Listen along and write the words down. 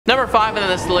Number 5 on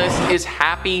this list is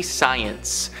Happy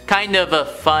Science. Kind of a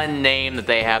fun name that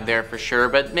they have there for sure,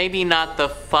 but maybe not the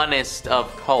funnest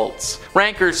of cults.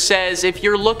 Ranker says if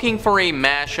you're looking for a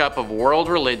mashup of world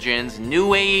religions,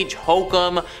 New Age,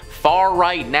 hokum,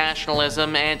 far-right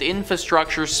nationalism, and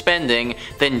infrastructure spending,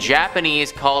 then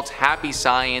Japanese cult Happy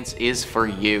Science is for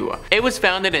you. It was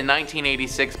founded in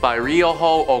 1986 by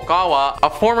Ryoho Okawa, a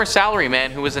former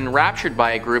salaryman who was enraptured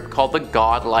by a group called the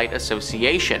Godlight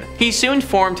Association. He soon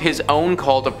formed his own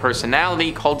cult of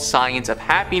personality called Science of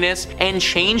Happiness and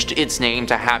changed its name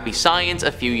to Happy Science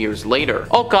a few years later.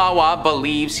 Okawa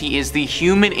believes he is the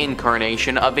human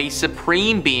incarnation of a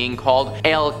supreme being called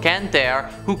El Kanter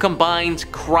who combines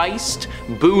Christ,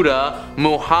 Buddha,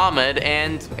 Muhammad,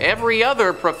 and every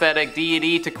other prophetic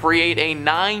deity to create a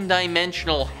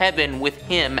 9-dimensional heaven with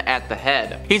him at the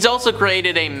head. He's also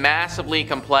created a massively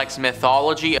complex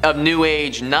mythology of New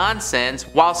Age nonsense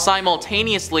while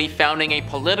simultaneously founding a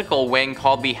political wing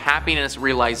called the Happiness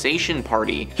Realization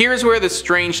Party. Here's where the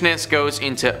strangeness goes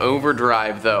into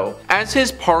overdrive though, as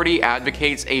his party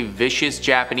advocates a vicious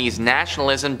Japanese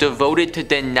nationalism devoted to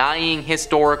denying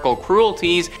historical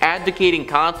cruelties, advocating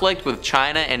conflict with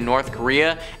China and North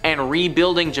Korea, and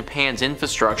rebuilding Japan's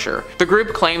infrastructure. The group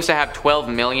claims to have 12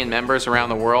 million members around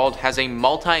the world, has a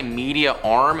multimedia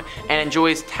arm, and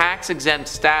enjoys tax-exempt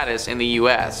status in the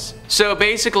US. So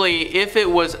basically, if it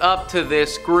was up to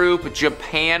this group,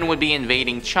 Japan would be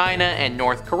invading China and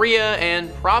North Korea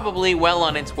and probably well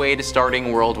on its way to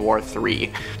starting World War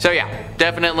III. So yeah,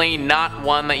 definitely not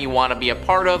one that you want to be a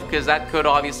part of because that could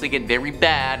obviously get very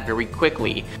bad very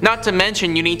quickly. Not to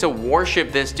mention you need to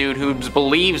worship this dude who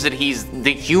believes that he's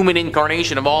the human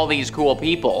incarnation of all these cool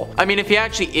people. I mean, if he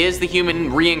actually is the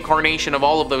human reincarnation of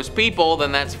all of those people,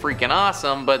 then that's freaking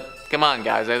awesome, but come on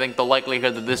guys, I think the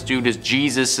likelihood that this dude is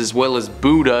Jesus as well as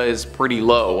Buddha is pretty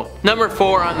low. Number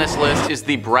 4 on this list is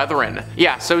the Brethren.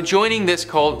 Yeah, so joining this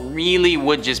cult really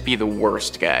would just be the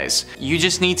worst, guys. You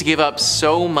just need to give up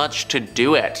so much to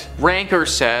do it. Ranker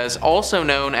says, also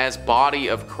known as Body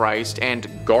of Christ and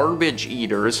Garbage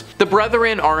Eaters, the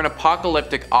Brethren are an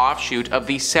apocalyptic offshoot of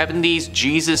the 70s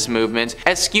Jesus movement,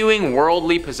 eschewing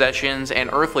worldly possessions and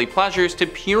earthly pleasures to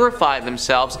purify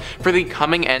themselves for the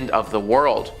coming end of the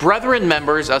world. Brethren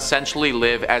members essentially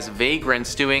live as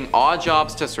vagrants doing odd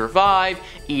jobs to survive,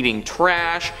 eating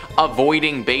trash,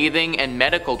 avoiding bathing and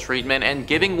medical treatment, and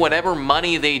giving whatever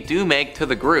money they do make to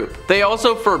the group. They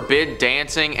also forbid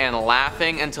dancing and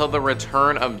laughing until the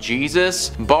return of Jesus,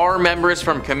 bar members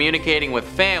from communicating with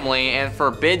family, and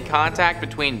forbid contact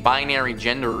between binary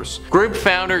genders. Group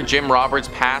founder Jim Roberts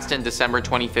passed in December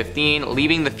 2015,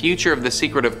 leaving the future of the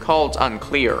secretive cult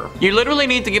unclear. You literally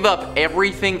need to give up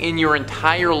everything in your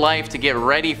entire life to get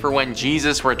ready for when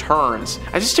Jesus returns.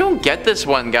 I just don't get this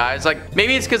one, guys. Like,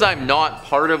 maybe it's because I'm not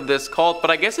part of this cult, but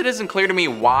I guess it isn't clear to me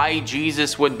why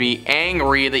Jesus would be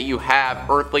angry that you have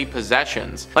earthly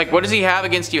possessions. Like, what does he have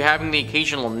against you having the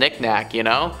occasional knickknack, you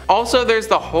know? Also, there's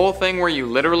the whole thing where you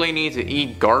literally need to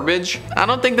eat garbage. I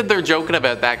don't think that they're joking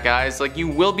about that, guys. Like, you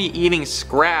will be eating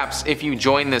scraps if you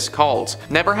join this cult.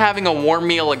 Never having a warm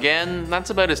meal again, that's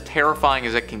about as terrifying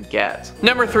as it can get.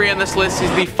 Number 3 on this list is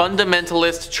the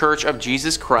Fundamentalist Church of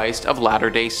Jesus Christ of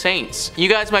Latter-day Saints. You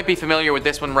guys might be familiar with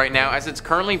this one right now as it's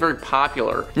currently very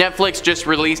popular. Netflix just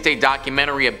released a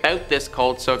documentary about this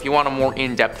cult, so if you want a more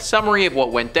in-depth summary of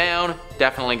what went down,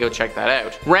 definitely go check that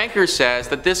out. Ranker says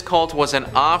that this cult was an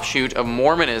offshoot of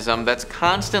Mormonism that's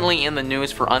constantly in the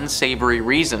news for unsavory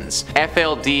reasons.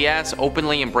 FLDS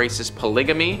openly embraces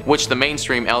polygamy, which the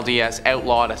mainstream LDS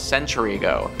outlawed a century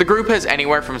ago. The group has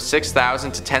anywhere from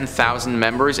 6,000 to 10,000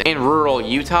 members in rural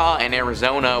Utah and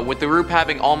Arizona, with the group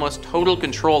having almost total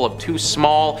control of 2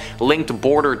 small, linked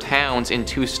border towns in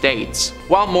 2 states.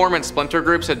 While Mormon splinter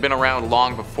groups had been around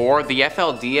long before, the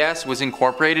FLDS was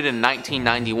incorporated in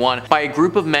 1991 by a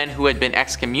group of men who had been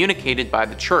excommunicated by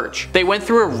the church. They went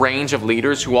through a range of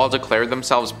leaders who all declared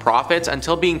themselves prophets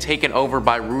until being taken over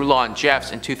by Rulon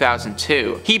Jeffs in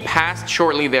 2002. He passed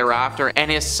shortly thereafter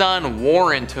and his son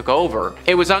Warren took over.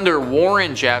 It was under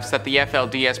Warren Jeffs that the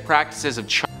FLDS practices of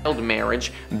child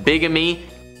marriage, bigamy,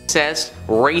 incest,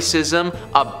 racism,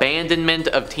 abandonment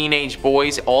of teenage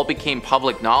boys all became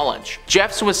public knowledge.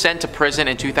 Jeffs was sent to prison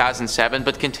in 2007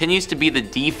 but continues to be the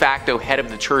de facto head of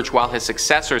the church while his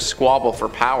successors squabble for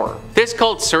power. This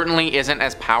cult certainly isn't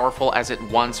as powerful as it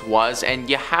once was, and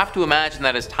you have to imagine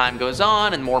that as time goes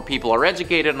on and more people are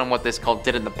educated on what this cult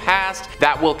did in the past,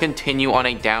 that will continue on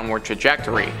a downward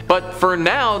trajectory. But for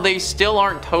now, they still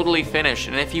aren't totally finished,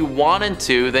 and if you wanted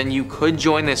to, then you could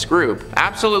join this group.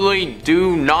 Absolutely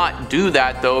do not not do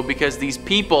that though, because these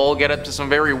people get up to some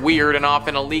very weird and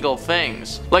often illegal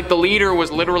things. Like the leader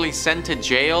was literally sent to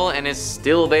jail and is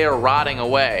still there rotting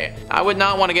away. I would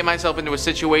not want to get myself into a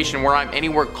situation where I'm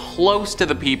anywhere close to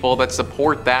the people that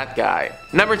support that guy.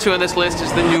 Number 2 on this list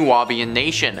is the Nuwaubian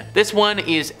Nation. This one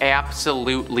is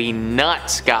absolutely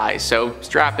nuts, guys, so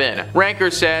strap in. Ranker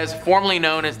says, formerly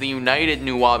known as the United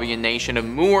Nuwaubian Nation of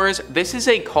Moors, this is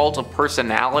a cult of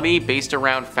personality based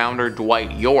around founder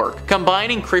Dwight York.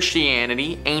 Combining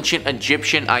Christianity, ancient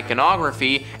Egyptian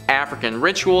iconography, African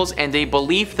rituals, and a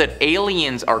belief that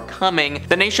aliens are coming,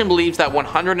 the nation believes that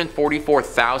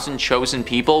 144,000 chosen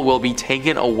people will be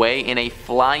taken away in a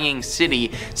flying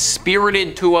city,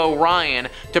 spirited to Orion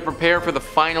to prepare for the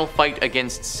final fight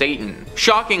against Satan.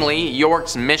 Shockingly,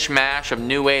 York's mishmash of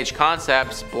New Age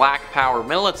concepts, black power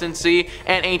militancy,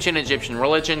 and ancient Egyptian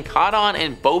religion caught on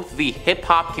in both the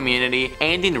hip-hop community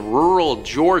and in rural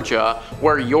Georgia,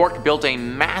 where York built a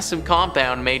massive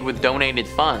compound made with donated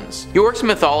funds. York's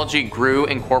mythology grew,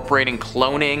 incorporating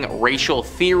cloning, racial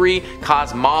theory,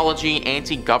 cosmology,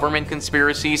 anti-government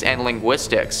conspiracies, and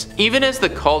linguistics. Even as the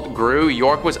cult grew,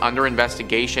 York was under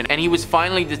investigation, and he was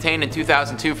finally detained in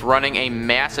 2002 for running a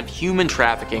massive human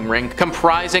trafficking ring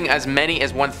comprising as many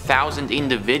as 1,000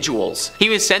 individuals. He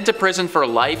was sent to prison for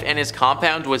life, and his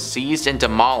compound was seized and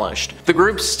demolished. The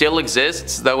group still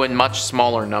exists, though in much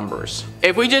smaller numbers.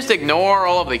 If we just ignore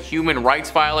all of the human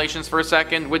rights violations for a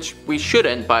second, which we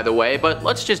shouldn't by the way, but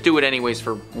let's just do it anyways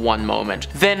for one moment,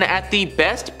 then at the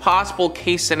best possible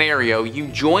case scenario, you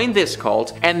join this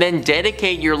cult and then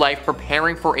dedicate your life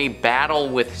preparing for a battle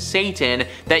with Satan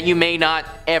that you may not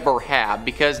ever have,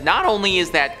 because not only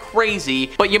is that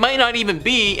crazy, but you might not even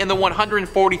be in the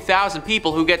 140,000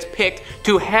 people who gets picked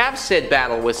to have said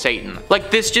battle with Satan.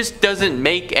 Like, this just doesn't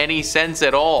make any sense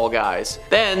at all, guys.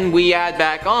 Then we add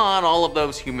back on all of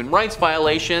those human rights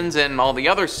violations and all the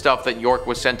other stuff that York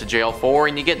was sent to jail for,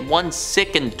 and you get one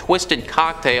sick and twisted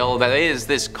cocktail that is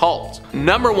this cult.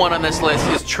 Number 1 on this list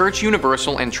is Church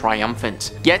Universal and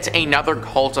Triumphant. Yet another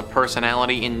cult of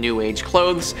personality in New Age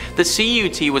clothes, the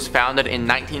CUT was founded in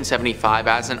 1975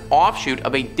 as an offshoot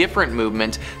of a different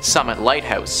movement, Summit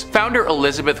Lighthouse. Founder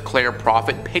Elizabeth Clare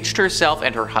Prophet pitched herself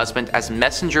and her husband as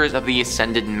messengers of the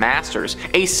Ascended Masters,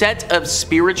 a set of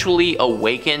spiritually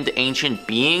awakened ancient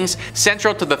beings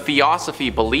central to the Theosophy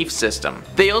belief system.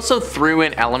 They also threw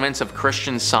in elements of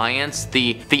Christian Science,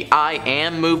 the I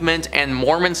Am movement, and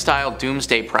Mormon-style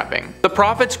doomsday prepping. The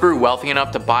prophets grew wealthy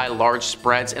enough to buy large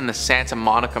spreads in the Santa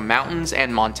Monica Mountains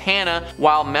and Montana,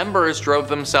 while members drove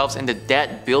themselves into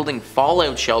debt building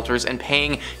fallout shelters and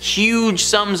paying huge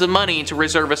sums of money to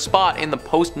reserve a spot in the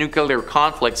post-nuclear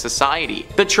conflict society.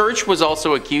 The church was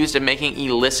also accused of making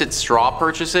illicit straw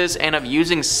purchases and of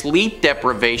using sleep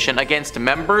deprivation against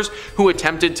members who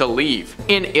attempted to leave.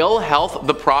 In ill health,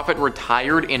 the prophet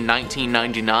retired in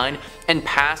 1999 and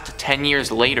passed 10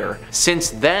 years later.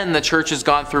 Since then, the church has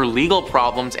gone through legal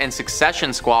problems and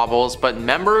succession squabbles, but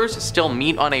members still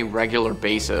meet on a regular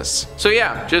basis. So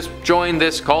yeah, just join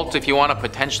this cult if you want to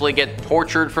potentially get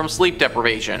tortured from sleep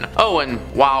deprivation. Oh, and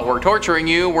while we're torturing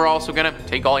you, we're also gonna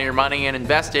take all your money and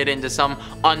invest it into some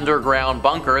underground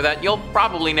bunker that you'll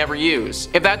probably never use.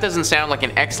 If that doesn't sound like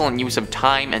an excellent use of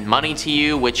time and money to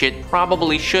you, which it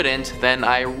probably shouldn't, then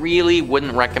I really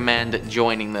wouldn't recommend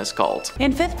joining this cult.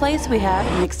 In 5th place, we have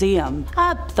NXIVM.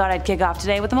 I thought I'd kick off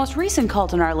today with the most recent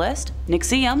cult on our list.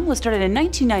 NXIVM was started in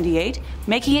 1998,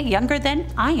 making it younger than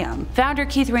I am. Founder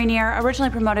Keith Rainier originally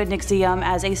promoted NXIVM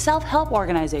as a self-help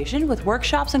organization with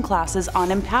workshops and classes on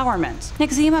empowerment.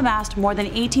 NXIVM amassed more than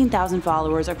 18,000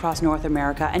 followers across North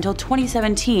America until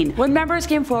 2017, when members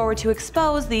came forward to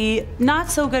expose the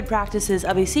not-so-good practices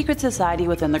of a secret society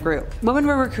within the group. Women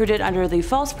were recruited under the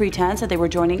false pretense that they were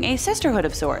joining a sisterhood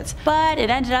of sorts, but it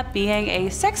ended up being a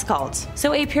sex cult.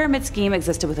 So a pyramid scheme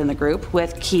existed within the group,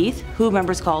 with Keith, who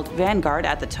members called Vanguard,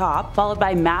 at the top, followed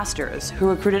by Masters, who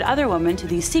recruited other women to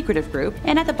the secretive group,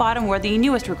 and at the bottom were the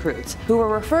newest recruits, who were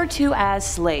referred to as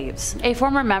slaves. A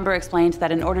former member explained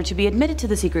that in order to be admitted to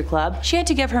the secret club, she had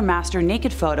to give her master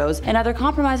naked photos and other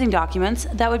compromising documents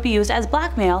that would be used as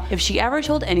blackmail if she ever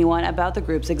told anyone about the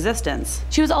group's existence.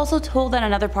 She was also told that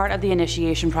another part of the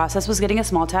initiation process was getting a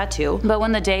small tattoo, but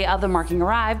when the day of the marking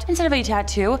arrived, instead of a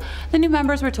tattoo, the new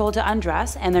members were told to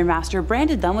undress, and their master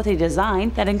branded them with a design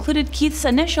that included Keith's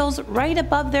initials right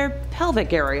above their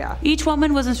pelvic area. Each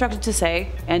woman was instructed to say,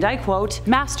 and I quote,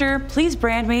 "Master, please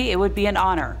brand me, it would be an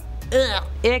honor." Ugh,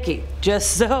 icky.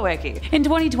 Just so icky. In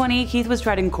 2020, Keith was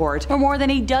tried in court, where more than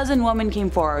a dozen women came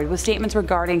forward with statements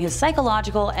regarding his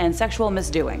psychological and sexual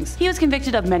misdoings. He was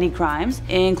convicted of many crimes,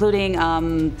 including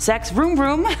sex, vroom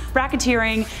vroom,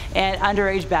 racketeering, and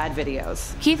underage bad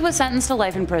videos. Keith was sentenced to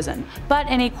life in prison, but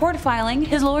in a court filing,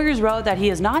 his lawyers wrote that he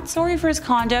is not sorry for his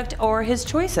conduct or his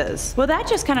choices. Well, that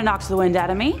just kind of knocks the wind out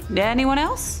of me. Anyone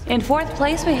else? In fourth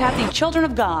place, we have the Children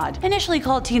of God. Initially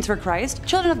called Teens for Christ,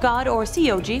 Children of God, or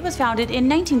COG, was founded in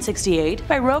 1968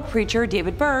 by rogue preacher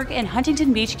David Berg in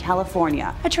Huntington Beach,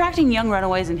 California. Attracting young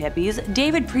runaways and hippies,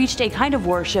 David preached a kind of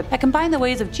worship that combined the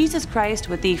ways of Jesus Christ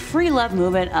with the free love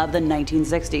movement of the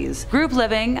 1960s. Group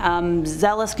living,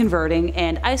 zealous converting,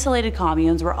 and isolated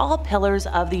communes were all pillars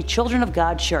of the Children of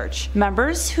God Church.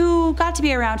 Members, who got to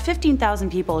be around 15,000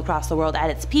 people across the world at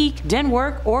its peak, didn't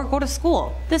work or go to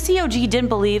school. The COG didn't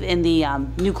believe in the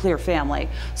nuclear family,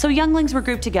 so younglings were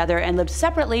grouped together and lived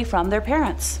separately from their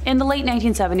parents. In the late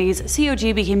 1970s,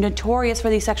 COG became notorious for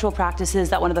the sexual practices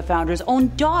that one of the founders'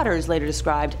 own daughters later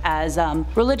described as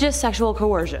religious sexual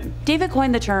coercion. David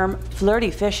coined the term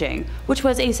flirty fishing, which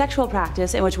was a sexual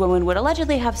practice in which women would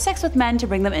allegedly have sex with men to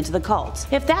bring them into the cult.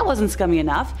 If that wasn't scummy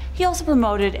enough, he also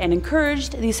promoted and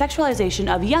encouraged the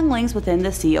sexualization of younglings within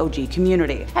the COG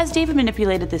community. As David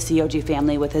manipulated the COG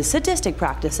family with his sadistic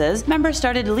practices, members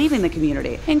started leaving the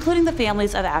community, including the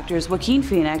families of actors Joaquin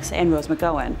Phoenix and Rose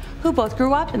McGowan, who both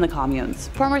grew up in the communes.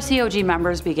 Former COG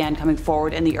members began coming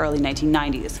forward in the early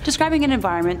 1990s, describing an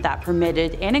environment that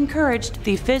permitted and encouraged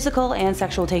the physical and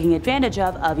sexual taking advantage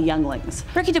of younglings.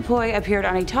 Ricky DuPuy appeared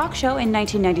on a talk show in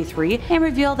 1993 and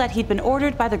revealed that he'd been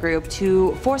ordered by the group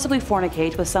to forcibly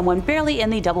fornicate with someone barely in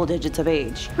the double digits of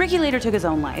age. Ricky later took his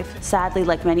own life, sadly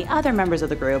like many other members of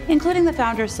the group, including the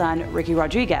founder's son, Ricky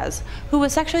Rodriguez, who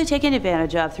was sexually taken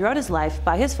advantage of throughout his life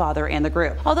by his father and the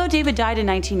group. Although David died in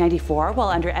 1994 while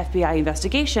under FBI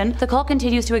investigation, the cult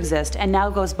continues to exist and now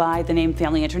goes by the name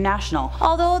Family International,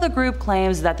 although the group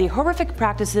claims that the horrific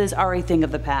practices are a thing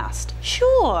of the past.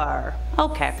 Sure.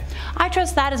 Okay. I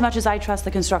trust that as much as I trust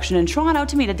the construction in Toronto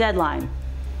to meet a deadline.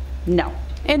 No.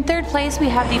 In third place, we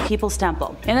have the People's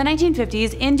Temple. In the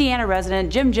 1950s, Indiana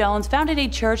resident Jim Jones founded a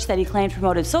church that he claimed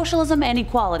promoted socialism and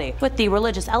equality, with the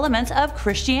religious elements of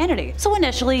Christianity. So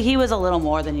initially, he was a little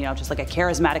more than, just like a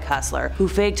charismatic hustler, who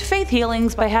faked faith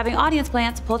healings by having audience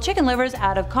plants pull chicken livers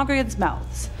out of congregants'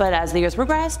 mouths. But as the years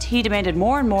progressed, he demanded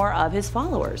more and more of his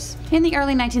followers. In the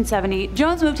early 1970s,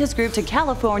 Jones moved his group to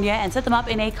California and set them up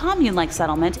in a commune-like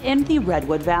settlement in the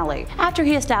Redwood Valley. After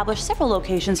he established several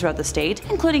locations throughout the state,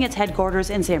 including its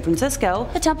headquarters in San Francisco,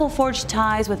 the temple forged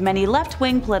ties with many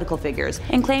left-wing political figures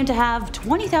and claimed to have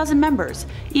 20,000 members,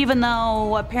 even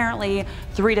though apparently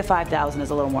 3,000 to 5,000 is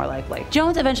a little more likely.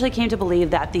 Jones eventually came to believe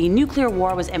that the nuclear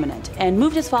war was imminent and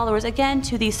moved his followers again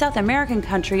to the South American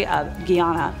country of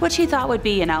Guyana, which he thought would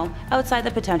be, outside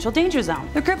the potential danger zone.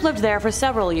 The group lived there for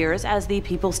several years as the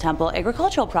People's Temple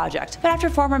Agricultural Project, but after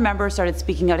former members started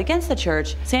speaking out against the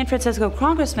church, San Francisco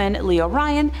Congressman Leo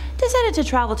Ryan decided to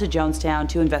travel to Jonestown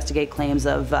to investigate claims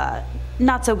of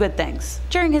not so good things.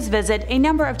 During his visit, a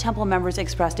number of temple members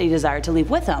expressed a desire to leave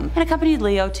with him and accompanied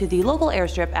Leo to the local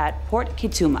airstrip at Port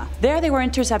Kitsuma. There they were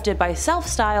intercepted by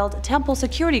self-styled temple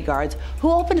security guards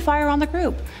who opened fire on the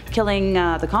group, killing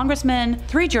the congressman,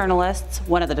 3 journalists,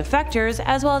 one of the defectors,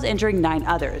 as well as injuring 9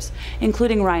 others,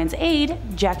 including Ryan's aide,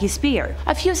 Jackie Spear.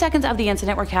 A few seconds of the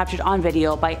incident were captured on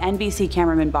video by NBC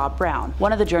cameraman Bob Brown,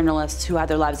 one of the journalists who had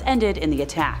their lives ended in the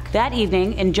attack. That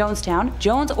evening in Jonestown,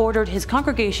 Jones ordered his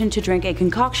congregation to drink a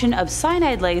concoction of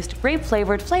cyanide-laced,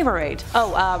 grape-flavored Flavor-Aid.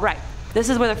 Right. This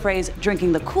is where the phrase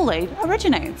drinking the Kool-Aid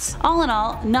originates. All in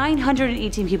all,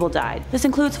 918 people died. This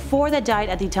includes 4 that died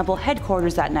at the temple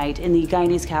headquarters that night in the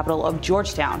Guyanese capital of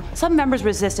Georgetown. Some members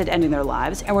resisted ending their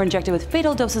lives and were injected with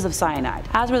fatal doses of cyanide,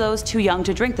 as were those too young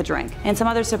to drink the drink, and some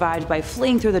others survived by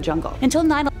fleeing through the jungle. Until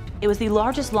 9/11, it was the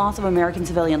largest loss of American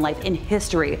civilian life in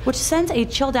history, which sends a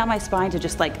chill down my spine to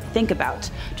just think about.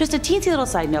 Just a teensy little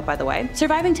side note, by the way.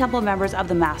 Surviving temple members of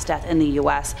the mass death in the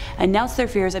US announced their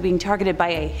fears of being targeted by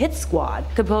a hit squad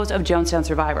composed of Jonestown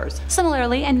survivors.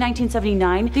 Similarly, in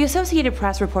 1979, the Associated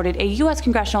Press reported a US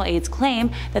congressional aide's claim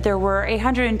that there were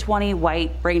 120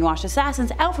 white, brainwashed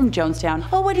assassins out from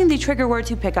Jonestown awaiting the trigger word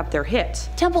to pick up their hit.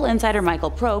 Temple insider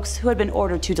Michael Prokes, who had been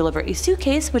ordered to deliver a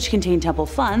suitcase which contained temple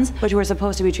funds, which were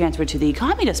supposed to be transferred transferred to the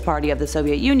Communist Party of the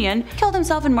Soviet Union, killed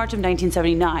himself in March of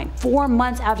 1979, 4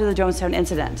 months after the Jonestown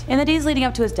incident. In the days leading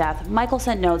up to his death, Michael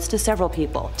sent notes to several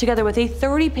people, together with a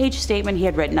 30-page statement he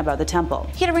had written about the temple.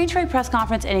 He had arranged for a press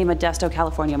conference in a Modesto,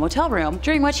 California motel room,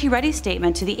 during which he read his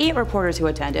statement to the 8 reporters who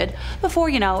attended, before,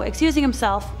 excusing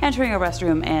himself, entering a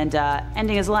restroom, and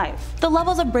ending his life. The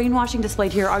levels of brainwashing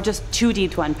displayed here are just too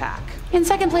deep to unpack. In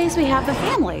second place, we have the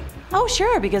family. Oh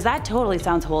sure, because that totally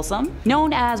sounds wholesome.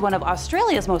 Known as one of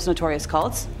Australia's most notorious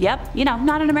cults, yep,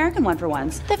 not an American one for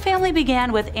once, the family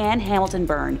began with Anne Hamilton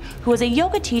Byrne, who was a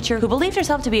yoga teacher who believed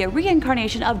herself to be a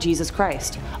reincarnation of Jesus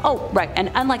Christ. Oh, right,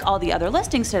 and unlike all the other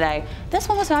listings today, this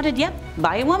one was founded,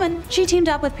 by a woman. She teamed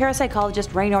up with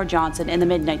parapsychologist Raynor Johnson in the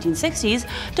mid-1960s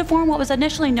to form what was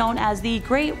initially known as the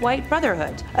Great White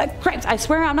Brotherhood. Cripes, I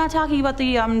swear I'm not talking about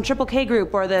the Triple K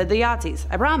group or the Yahtzees,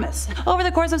 I promise. Over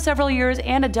the course of several years,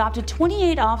 Anne adopted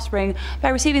 28 offspring by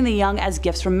receiving the young as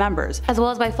gifts from members, as well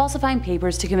as by falsifying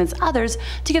papers to convince others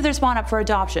to give their spawn up for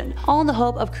adoption, all in the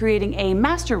hope of creating a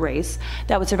master race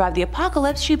that would survive the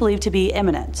apocalypse she believed to be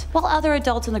imminent. While other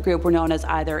adults in the group were known as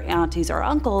either aunties or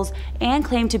uncles, Anne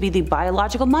claimed to be the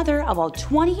biological mother of all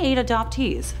 28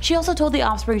 adoptees. She also told the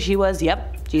offspring she was,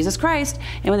 Jesus Christ,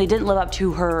 and when they didn't live up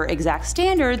to her exact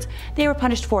standards, they were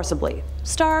punished forcibly,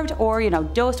 starved, or,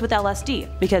 dosed with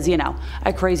LSD, because,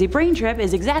 a crazy brain trip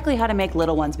is exactly how to make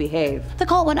little ones behave. The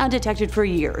cult went undetected for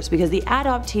years because the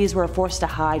adoptees were forced to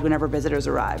hide whenever visitors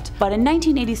arrived. But in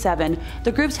 1987,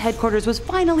 the group's headquarters was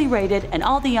finally raided and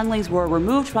all the younglings were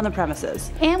removed from the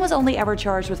premises. Anne was only ever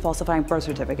charged with falsifying birth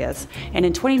certificates, and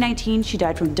in 2019 she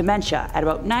died from dementia at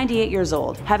about 98 years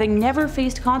old, having never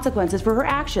faced consequences for her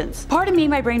actions. Pardon me,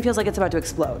 my brain feels like it's about to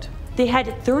explode. They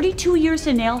had 32 years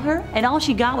to nail her, and all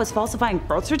she got was falsifying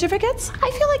birth certificates?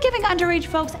 I feel like giving underage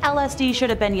folks LSD should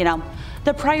have been,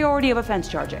 the priority of offense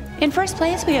charging. In first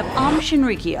place, we have Aum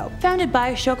Shinrikyo. Founded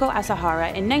by Shoko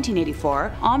Asahara in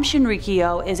 1984, Aum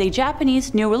Shinrikyo is a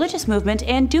Japanese new religious movement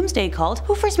and doomsday cult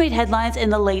who first made headlines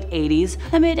in the late 80s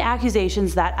amid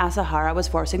accusations that Asahara was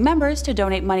forcing members to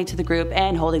donate money to the group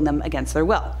and holding them against their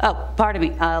will. Oh, pardon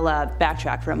me, I'll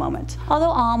backtrack for a moment. Although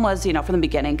Aum was, from the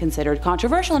beginning considered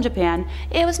controversial in Japan,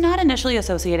 it was not initially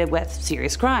associated with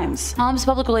serious crimes. Aum's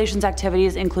public relations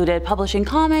activities included publishing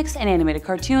comics and animated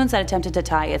cartoons that attempted to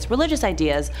tie its religious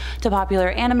ideas to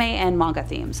popular anime and manga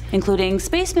themes, including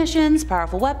space missions,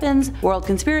 powerful weapons, world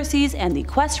conspiracies, and the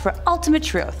quest for ultimate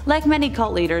truth. Like many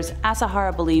cult leaders,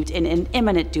 Asahara believed in an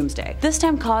imminent doomsday, this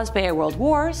time caused by a world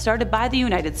war started by the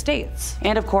United States.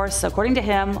 And of course, according to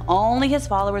him, only his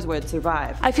followers would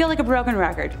survive. I feel like a broken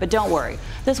record, but don't worry.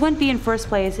 This wouldn't be in first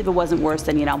place if it wasn't worse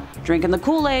than, drinking the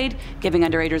Kool-Aid, giving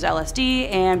underagers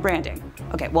LSD, and branding.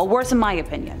 Okay, well, worse in my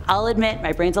opinion. I'll admit,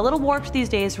 my brain's a little warped these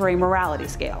days for a morality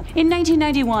scale. In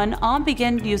 1991, Aum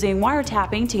began using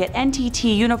wiretapping to get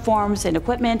NTT uniforms and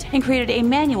equipment and created a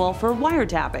manual for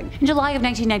wiretapping. In July of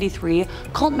 1993,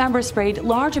 cult members sprayed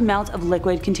large amounts of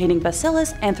liquid containing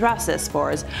Bacillus anthracis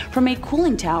spores from a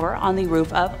cooling tower on the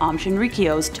roof of Aum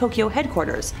Shinrikyo's Tokyo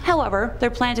headquarters. However, their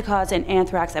plan to cause an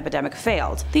anthrax epidemic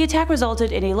failed. The attack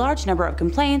resulted in a large number of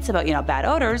complaints about, bad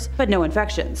odors, but no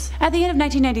infections. At the end of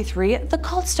 1993, the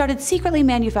cult started secretly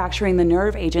manufacturing the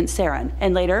nerve agent sarin,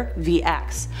 and later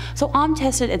VX. So Aum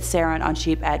tested its sarin on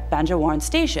sheep at Banjawarn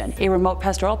Station, a remote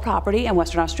pastoral property in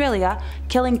Western Australia,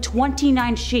 killing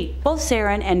 29 sheep. Both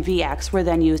sarin and VX were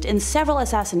then used in several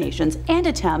assassinations and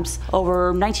attempts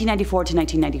over 1994 to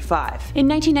 1995. In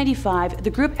 1995,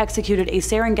 the group executed a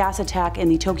sarin gas attack in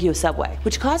the Tokyo subway,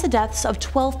 which caused the deaths of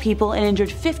 12 people and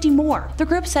injured 50 more. The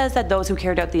group says that those who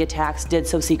carried out the attacks did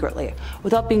so secretly,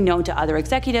 without being known to other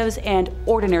executives and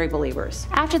ordinary believers.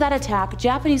 After that attack,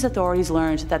 Japanese authorities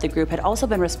learned that the group had also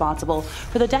been responsible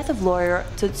for the death of lawyer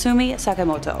Tsutsumi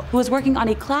Sakamoto, who was working on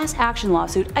a class action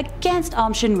lawsuit against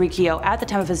Aum Shinrikyo at the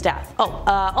time of his death.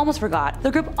 Almost forgot.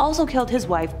 The group also killed his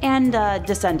wife and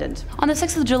descendant. On the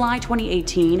 6th of July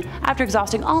 2018, after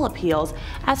exhausting all appeals,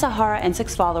 Asahara and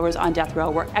 6 followers on death row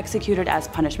were executed as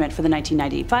punishment for the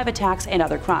 1995 attacks and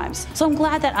other crimes. So I'm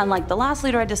glad that, unlike the last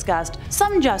leader I discussed,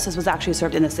 some justice was actually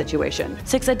served in this situation.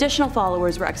 6 additional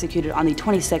followers were executed on the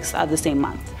 26th of the same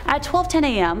month. At 12:10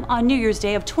 a.m. on New Year's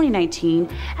Day of 2019,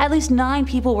 at least 9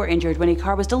 people were injured when a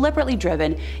car was deliberately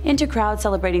driven into crowds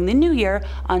celebrating the New Year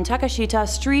on Takashita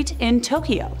Street in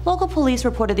Tokyo. Local police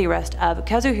reported the arrest of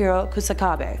Kazuhiro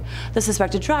Kusakabe, the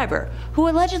suspected driver, who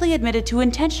allegedly admitted to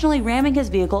intentionally ramming his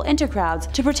vehicle into crowds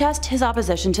to protest his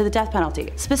opposition to the death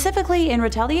penalty, specifically in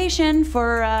retaliation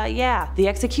for, the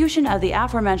execution of the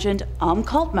aforementioned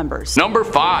cult members. Number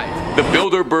 5. The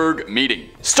Bilderberg Meeting.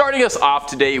 Starting us off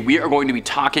today, we are going to be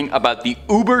talking about the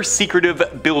uber secretive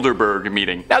Bilderberg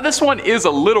meeting. Now this one is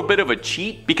a little bit of a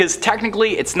cheat because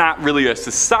technically it's not really a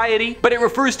society, but it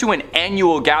refers to an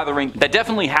annual gathering that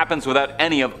definitely happens without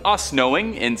any of us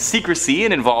knowing, in secrecy,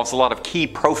 and involves a lot of key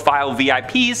profile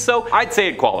VIPs, so I'd say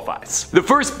it qualifies. The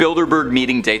first Bilderberg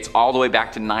meeting dates all the way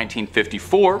back to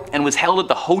 1954 and was held at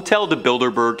the Hotel de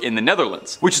Bilderberg in the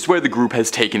Netherlands, which is where the group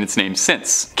has taken its name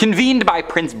since. Convened by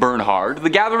Prince Bernhard, the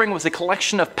gathering was a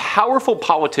collection of powerful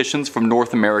politicians from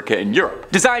North America and Europe,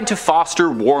 designed to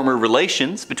foster warmer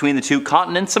relations between the two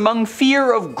continents among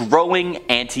fear of growing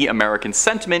anti-American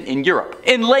sentiment in Europe.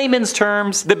 In layman's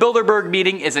terms, the Bilderberg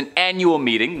meeting is an annual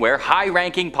meeting where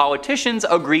high-ranking politicians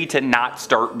agree to not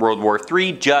start World War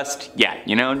III just yet.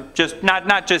 You know, just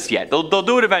not just yet. They'll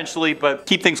do it eventually, but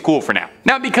keep things cool for now.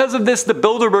 Now, because of this, the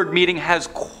Bilderberg meeting has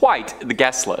quite the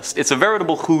guest list. It's a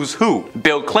veritable who's who.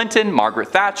 Bill Clinton, Margaret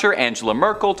Thatcher, Angela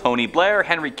Merkel, Tony Blair,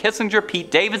 Henry Kissinger,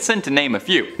 Pete Davidson, to name a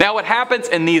few. Now what happens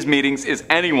in these meetings is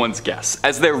anyone's guess,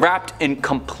 as they're wrapped in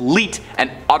complete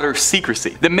and utter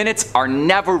secrecy. The minutes are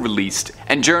never released,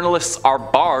 and journalists are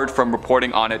barred from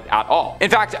reporting on it at all.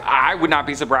 In fact, I would not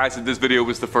be surprised if this video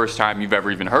was the first time you've ever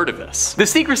even heard of this. The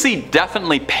secrecy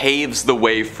definitely paves the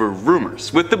way for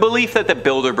rumors, with the belief that the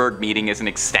Bilderberg meeting is an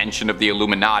extension of the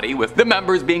Illuminati, with the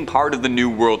members being part of the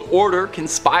New World Order,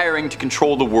 conspiring to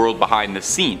control the world behind the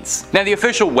scenes. Now the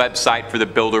official website for the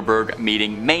Bilderberg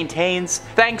meeting maintains,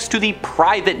 thanks to the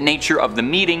private nature of the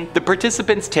meeting, the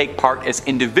participants take part as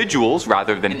individuals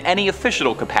rather than in any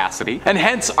official capacity, and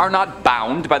hence are not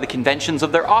bound by the conventions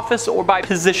of their office or by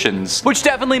positions, which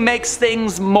definitely makes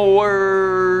things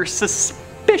more suspicious.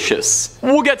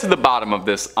 We'll get to the bottom of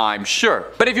this, I'm sure.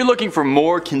 But if you're looking for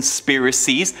more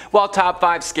conspiracies, well, Top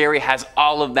 5 Scary has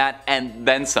all of that and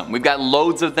then some. We've got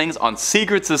loads of things on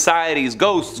secret societies,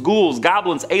 ghosts, ghouls,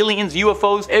 goblins, aliens,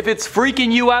 UFOs. If it's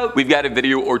freaking you out, we've got a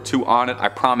video or two on it, I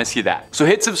promise you that. So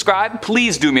hit subscribe,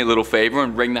 please do me a little favor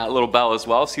and ring that little bell as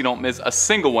well so you don't miss a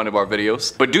single one of our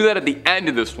videos. But do that at the end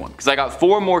of this one, because I got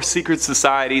 4 more secret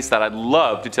societies that I'd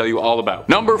love to tell you all about.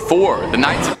 Number 4, the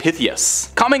Knights of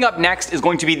Pythias. Coming up next is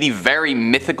going to be the very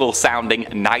mythical sounding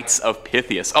Knights of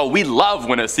Pythias. Oh, we love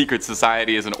when a secret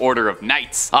society is an order of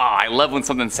knights. I love when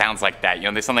something sounds like that. You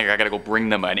know, they sound like I gotta go bring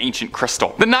them an ancient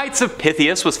crystal. The Knights of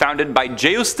Pythias was founded by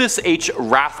Justus H.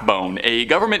 Rathbone, a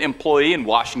government employee in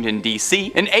Washington, D.C.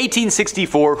 in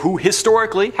 1864 who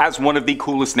historically has one of the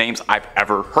coolest names I've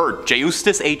ever heard.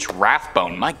 Justus H.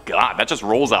 Rathbone. My god, that just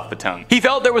rolls off the tongue. He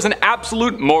felt there was an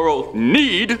absolute moral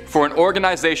need for an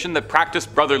organization that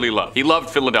practiced brotherly love. He loved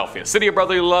Philadelphia. City of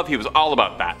brotherly love, he was all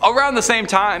about that. Around the same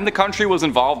time, the country was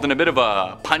involved in a bit of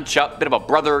a punch-up, bit of a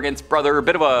brother against brother, a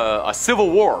bit of a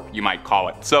civil war, you might call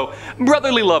it. So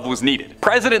brotherly love was needed.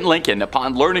 President Lincoln,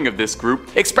 upon learning of this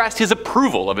group, expressed his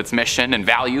approval of its mission and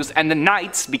values, and the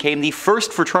Knights became the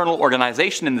first fraternal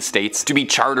organization in the States to be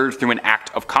chartered through an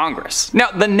act of Congress. Now,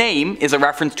 the name is a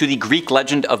reference to the Greek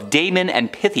legend of Damon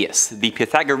and Pythias, the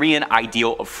Pythagorean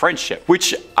ideal of friendship,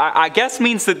 which I guess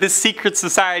means that this secret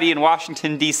society in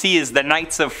Washington, D.C. is the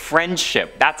Knights of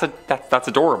Friendship. That's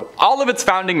adorable. All of its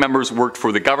founding members worked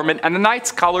for the government, and the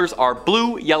Knights' colors are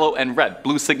blue, yellow, and red.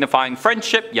 Blue signifying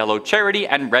friendship, yellow charity,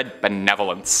 and red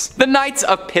benevolence. The Knights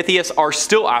of Pythias are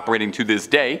still operating to this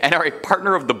day, and are a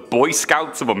partner of the Boy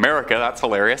Scouts of America. That's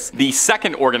hilarious. The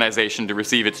second organization to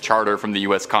receive its charter from the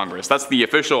US Congress. That's the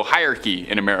official hierarchy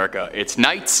in America. It's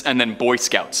Knights and then Boy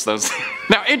Scouts.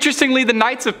 Now, interestingly, the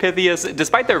Knights of Pythias,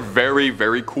 despite their very,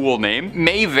 very cool name,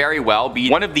 may very well be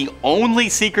one of the only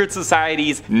secret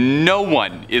societies no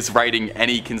one is writing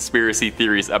any conspiracy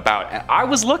theories about. I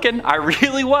was looking, I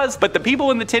really was, but the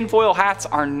people in the tinfoil hats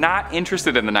are not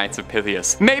interested in the Knights of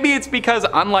Pythias. Maybe it's because,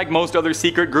 unlike most other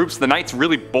secret groups, the Knights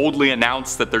really boldly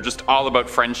announce that they're just all about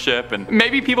friendship, and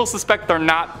maybe people suspect they're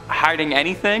not hiding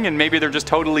anything, and maybe they're just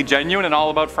totally genuine and all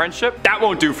about friendship. That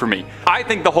won't do for me. I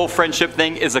think the whole friendship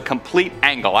thing is a complete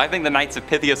angle. I think the Knights of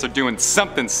Pythias are doing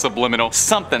something subliminal,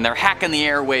 something. They're hacking the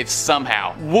airwaves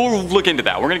somehow. We'll look into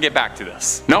that. We're gonna get back to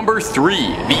this. Number 3,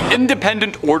 the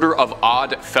Independent Order of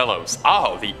Odd Fellows.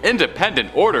 Oh, the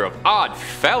Independent Order of Odd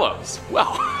Fellows.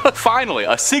 Well, finally,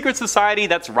 a secret society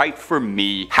that's right for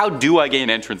me. How do I gain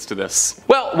entrance to this?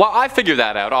 Well, while I figure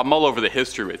that out, I'll mull over the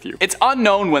history with you. It's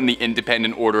unknown when the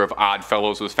Independent Order of Odd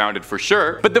Fellows was founded for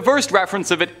sure, but the first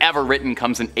reference of it ever written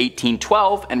comes in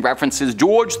 1812 and references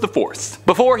George IV.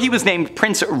 Before he was named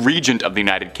Prince Regent of the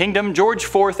United Kingdom, George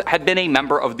IV had been a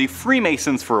member of the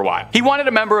Freemasons for a while. lifestyle. He wanted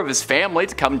a member of his family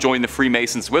to come join the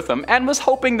Freemasons with him and was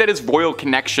hoping that his royal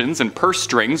connections and purse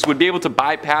strings would be able to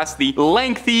bypass the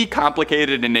lengthy,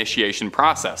 complicated initiation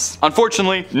process.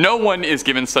 Unfortunately, no one is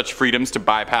given such freedoms to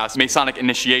bypass Masonic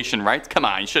initiation rites. Come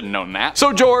on, you should have known that.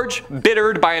 So George,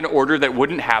 bittered by an order that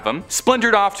wouldn't have him,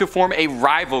 splintered off to form a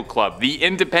rival club, the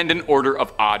Independent Order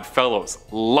of Odd Fellows.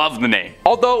 Love the name.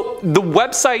 Although the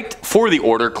website for the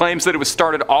order claims that it was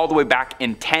started all the way back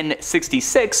in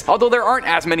 1066, although there aren't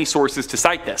as many sources to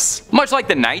cite this. Much like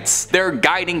the Knights, their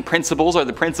guiding principles are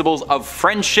the principles of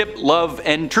friendship, love,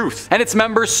 and truth, and its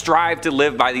members strive to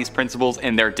live by these principles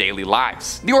in their daily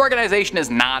lives. The organization is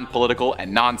non-political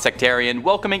and non-sectarian,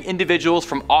 welcoming individuals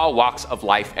from all walks of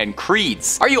life and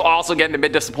creeds. Are you also getting a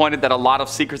bit disappointed that a lot of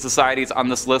secret societies on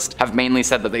this list have mainly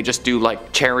said that they just do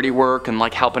like charity work and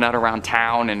like helping out around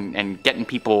town and getting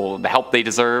people the help they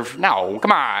deserve? No,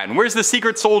 come on. Where's the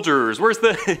secret soldiers? Where's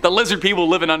the lizard people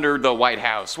living under the White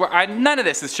House? None of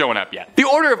this is showing up yet. The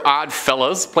Order of Odd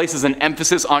Fellows places an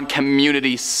emphasis on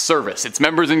community service. Its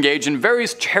members engage in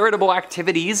various charitable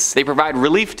activities. They provide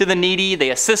relief to the needy.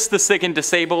 They assist the sick and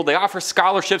disabled. They offer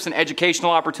scholarships and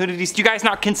educational opportunities. Do you guys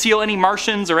not conceal any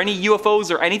Martians or any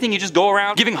UFOs or anything? You just go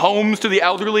around giving homes to the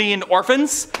elderly and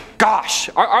orphans? Gosh,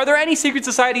 are there any secret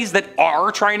societies that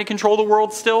are trying to control the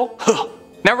world still?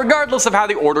 Now, regardless of how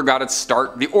the Order got its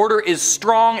start, the Order is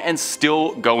strong and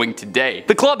still going today.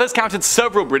 The club has counted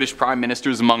several British Prime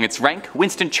Ministers among its rank,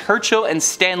 Winston Churchill and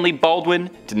Stanley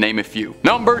Baldwin, to name a few.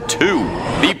 Number 2.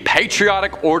 The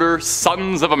Patriotic Order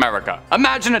Sons of America.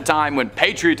 Imagine a time when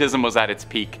patriotism was at its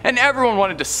peak, and everyone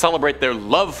wanted to celebrate their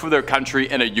love for their country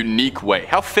in a unique way.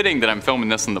 How fitting that I'm filming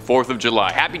this on the 4th of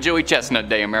July. Happy Joey Chestnut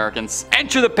Day, Americans.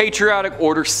 Enter the Patriotic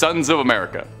Order Sons of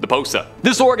America, the POSA.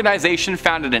 This organization,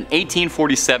 founded in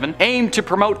 1847, aimed to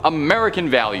promote American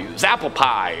values, apple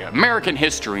pie, American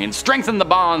history, and strengthen the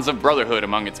bonds of brotherhood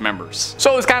among its members.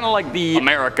 So it's kind of like the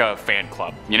America fan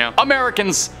club, you know?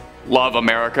 Americans love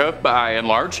America, by and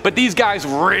large, but these guys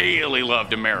really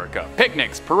loved America.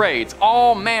 Picnics, parades,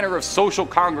 all manner of social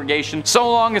congregation,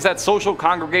 so long as that social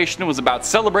congregation was about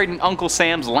celebrating Uncle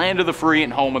Sam's land of the free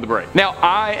and home of the brave. Now,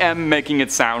 I am making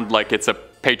it sound like it's a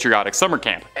patriotic summer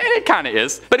camp, and it kinda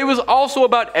is, but it was also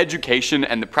about education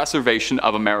and the preservation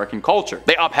of American culture.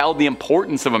 They upheld the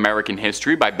importance of American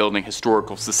history by building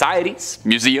historical societies,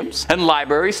 museums, and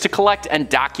libraries to collect and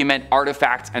document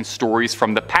artifacts and stories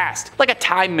from the past, like a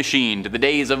time machine to the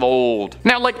days of old.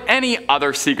 Now, like any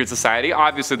other secret society,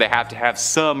 obviously they have to have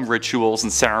some rituals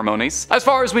and ceremonies. As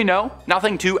far as we know,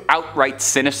 nothing too outright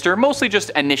sinister, mostly just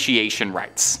initiation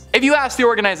rites. If you ask the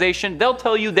organization, they'll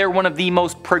tell you they're one of the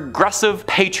most progressive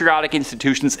patriotic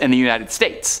institutions in the United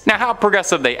States. Now, how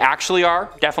progressive they actually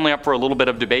are, definitely up for a little bit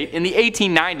of debate. In the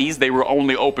 1890s, they were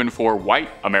only open for white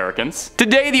Americans.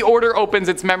 Today, the order opens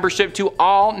its membership to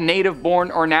all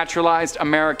native-born or naturalized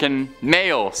American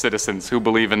male citizens who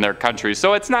believe in their country,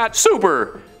 so it's not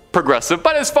super progressive,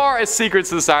 but as far as secret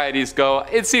societies go,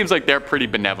 it seems like they're pretty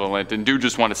benevolent and do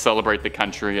just want to celebrate the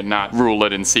country and not rule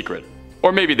it in secret.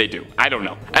 Or maybe they do, I don't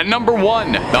know. And number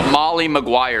 1, the Molly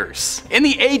Maguires. In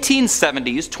the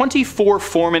 1870s, 24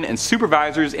 foremen and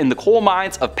supervisors in the coal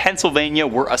mines of Pennsylvania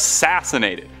were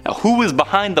assassinated. Now, who was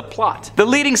behind the plot? The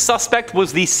leading suspect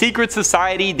was the secret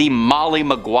society, the Molly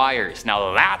Maguires.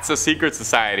 Now that's a secret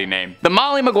society name. The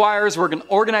Molly Maguires were an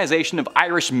organization of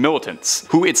Irish militants,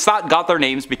 who it's thought got their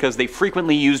names because they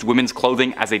frequently used women's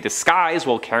clothing as a disguise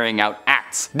while carrying out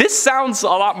acts. This sounds a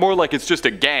lot more like it's just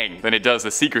a gang than it does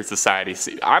a secret society.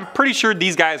 I'm pretty sure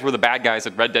these guys were the bad guys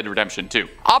at Red Dead Redemption 2.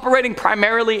 Operating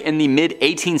primarily in the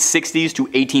mid-1860s to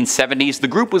 1870s, the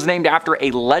group was named after a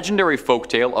legendary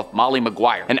folktale of Molly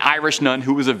Maguire, an Irish nun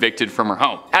who was evicted from her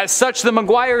home. As such, the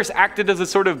Maguires acted as a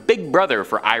sort of big brother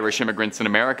for Irish immigrants in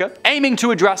America, aiming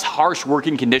to address harsh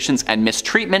working conditions and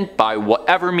mistreatment by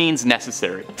whatever means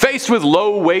necessary. Faced with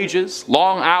low wages,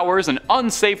 long hours, and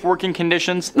unsafe working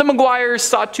conditions, the Maguires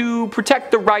sought to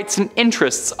protect the rights and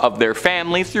interests of their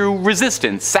family through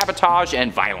resistance, sabotage,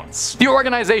 and violence. The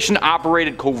organization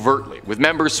operated covertly, with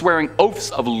members swearing oaths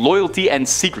of loyalty and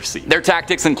secrecy. Their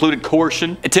tactics included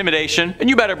coercion, intimidation, and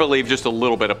you better believe just a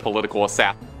little bit of political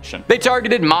assassination. They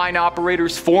targeted mine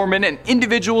operators, foremen, and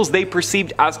individuals they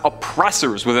perceived as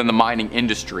oppressors within the mining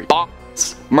industry.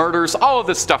 violence, murders, all of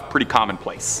this stuff pretty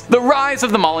commonplace. The rise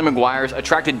of the Molly Maguires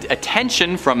attracted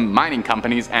attention from mining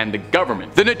companies and the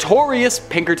government. The notorious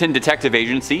Pinkerton Detective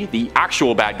Agency, the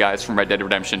actual bad guys from Red Dead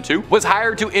Redemption 2, was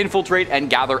hired to infiltrate and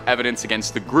gather evidence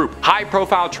against the group.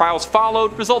 High-profile trials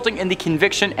followed, resulting in the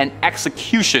conviction and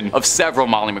execution of several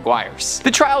Molly Maguires.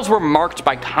 The trials were marked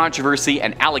by controversy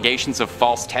and allegations of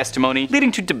false testimony,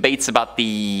 leading to debates about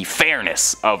the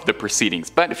fairness of the proceedings.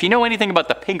 But if you know anything about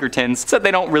the Pinkertons, it's that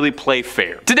they don't really play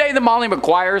fair. Today, the Molly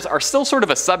Maguires are still sort of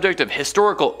a subject of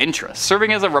historical interest,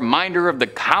 serving as a reminder of the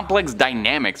complex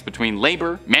dynamics between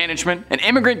labor, management, and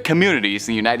immigrant communities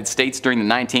in the United States during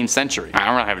the 19th century. I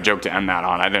don't really have a joke to end that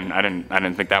on. I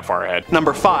didn't think that far ahead.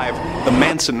 Number 5, the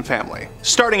Manson family.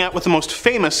 Starting out with the most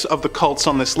famous of the cults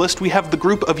on this list, we have the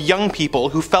group of young people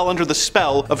who fell under the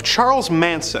spell of Charles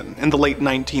Manson in the late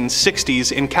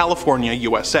 1960s in California,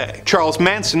 USA. Charles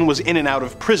Manson was in and out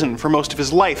of prison for most of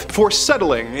his life before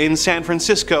settling in San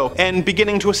Francisco and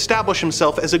beginning to establish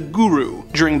himself as a guru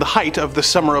during the height of the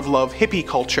Summer of Love hippie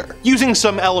culture. Using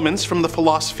some elements from the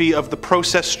philosophy of the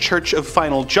Process Church of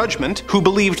Final Judgment, who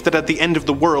believed that at the end of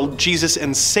the world, Jesus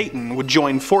and Satan would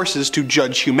join forces to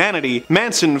judge humanity,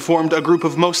 Manson formed a group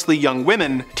of mostly young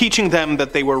women, teaching them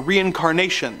that they were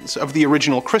reincarnations of the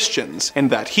original Christians and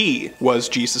that he was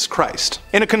Jesus Christ.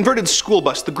 In a converted school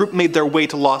bus, the group made their way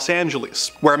to Los Angeles,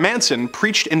 where Manson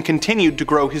preached and continued to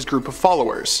grow his group of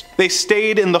followers. They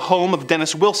stayed in the home of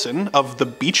Dennis Wilson of the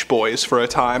Beach Boys for a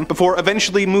time, before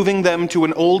eventually moving them to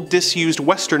an old disused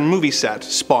western movie set,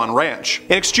 Spahn Ranch.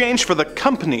 In exchange for the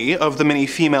company of the many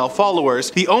female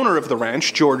followers, the owner of the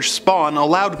ranch, George Spahn,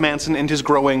 allowed Manson and his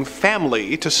growing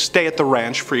family to stay at the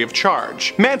ranch free of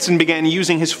charge. Manson began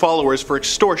using his followers for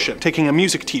extortion, taking a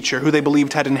music teacher who they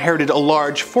believed had inherited a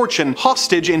large fortune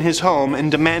hostage in his home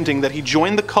and demanding that he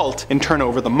join the cult and turn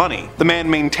over the money. The man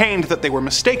maintained that they were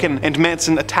mistaken, and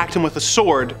Manson attacked him with a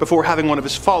sword before having one of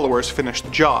his followers finish the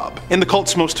job. In the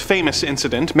cult's most famous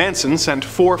incident, Manson sent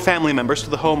 4 family members to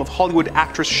the home of Hollywood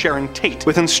actress Sharon Tate,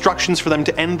 with instructions for them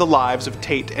to end the lives of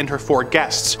Tate and her 4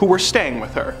 guests, who were staying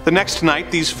with her. The next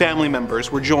night, these family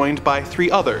members were joined by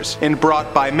 3 others, and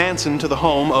brought by Manson to the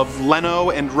home of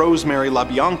Leno and Rosemary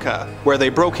LaBianca, where they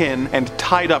broke in and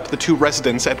tied up the 2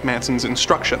 residents at Manson's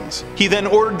instructions. He then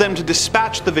ordered them to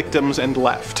dispatch the victims and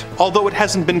left. Although it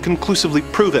hasn't been conclusively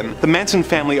proven, the Manson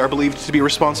family are believed to be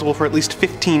responsible for at least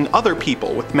 15 other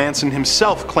people, with Manson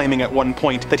himself claiming at one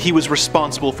point that he was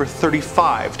responsible for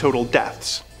 35 total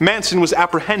deaths. Manson was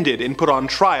apprehended and put on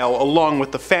trial along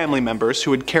with the family members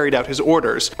who had carried out his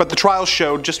orders, but the trial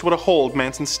showed just what a hold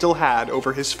Manson still had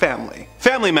over his family.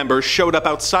 Family members showed up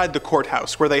outside the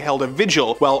courthouse where they held a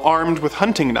vigil while armed with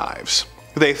hunting knives.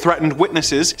 They threatened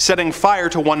witnesses, setting fire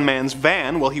to one man's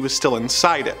van while he was still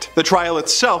inside it. The trial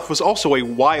itself was also a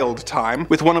wild time,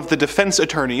 with one of the defense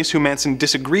attorneys who Manson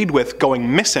disagreed with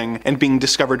going missing and being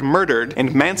discovered murdered,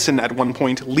 and Manson at one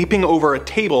point leaping over a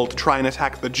table to try and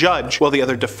attack the judge while the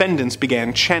other defendants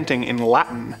began chanting in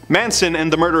Latin. Manson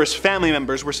and the murderous family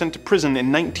members were sent to prison in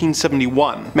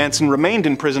 1971. Manson remained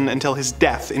in prison until his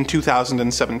death in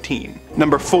 2017.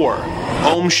 Number 4.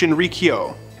 Aum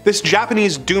Shinrikyo. This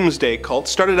Japanese doomsday cult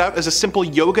started out as a simple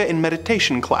yoga and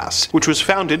meditation class, which was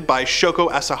founded by Shoko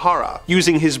Asahara,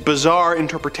 using his bizarre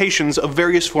interpretations of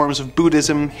various forms of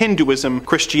Buddhism, Hinduism,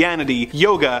 Christianity,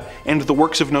 yoga, and the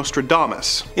works of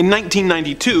Nostradamus. In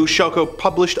 1992, Shoko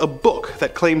published a book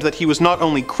that claimed that he was not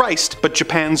only Christ, but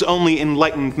Japan's only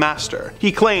enlightened master.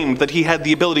 He claimed that he had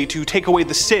the ability to take away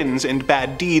the sins and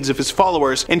bad deeds of his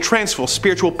followers and transfer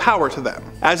spiritual power to them.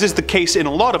 As is the case in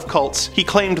a lot of cults, he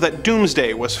claimed that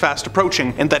doomsday was fast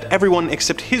approaching and that everyone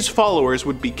except his followers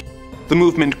would be killed. The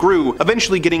movement grew,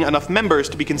 eventually getting enough members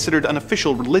to be considered an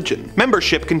official religion.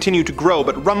 Membership continued to grow,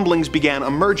 but rumblings began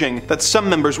emerging that some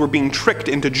members were being tricked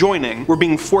into joining, were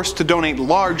being forced to donate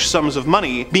large sums of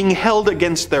money, being held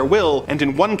against their will, and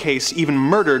in one case even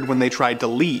murdered when they tried to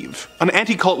leave. An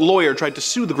anti-cult lawyer tried to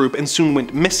sue the group and soon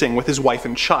went missing with his wife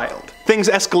and child. Things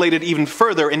escalated even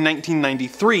further in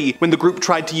 1993 when the group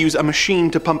tried to use a machine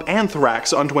to pump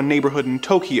anthrax onto a neighborhood in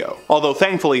Tokyo. Although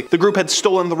thankfully, the group had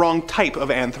stolen the wrong type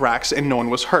of anthrax and no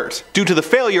one was hurt. Due to the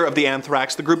failure of the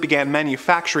anthrax, the group began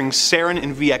manufacturing sarin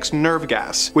and VX nerve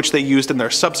gas, which they used in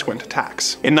their subsequent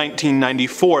attacks. In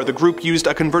 1994, the group used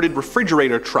a converted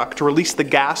refrigerator truck to release the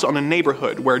gas on a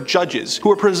neighborhood where judges, who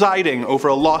were presiding over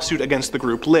a lawsuit against the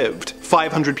group, lived.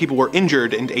 500 people were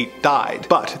injured and 8 died,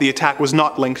 but the attack was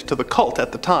not linked to the cult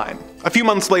at the time. A few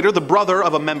months later, the brother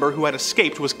of a member who had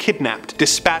escaped was kidnapped,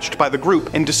 dispatched by the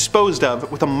group, and disposed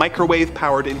of with a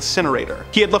microwave-powered incinerator.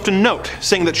 He had left a note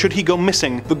saying that should he go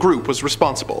missing, the group was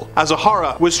responsible.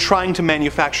 Azahara was trying to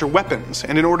manufacture weapons,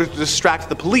 and in order to distract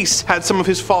the police, had some of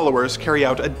his followers carry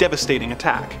out a devastating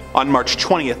attack. On March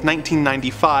 20th,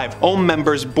 1995, Ohm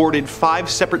members boarded 5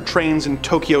 separate trains in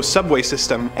Tokyo's subway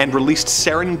system and released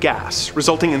sarin gas,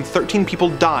 resulting in 13 people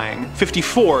dying,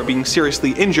 54 being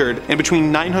seriously injured, and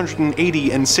between 980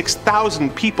 and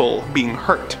 6,000 people being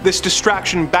hurt. This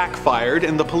distraction backfired,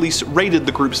 and the police raided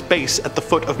the group's base at the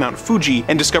foot of Mount Fuji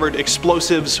and discovered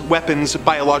explosives, weapons,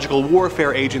 biological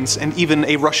warfare agents, and even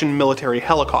a Russian military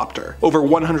helicopter. Over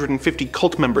 150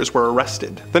 cult members were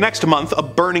arrested. The next month, a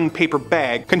burning paper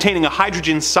bag containing a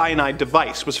hydrogen cyanide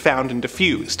device was found and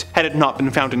defused. Had it not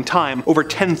been found in time, over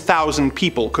 10,000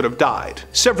 people could have died.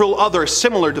 Several other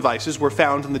similar devices were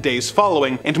found in the days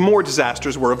following, and more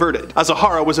disasters were averted.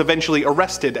 Azahara was eventually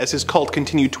arrested as his cult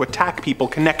continued to attack people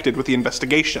connected with the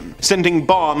investigation, sending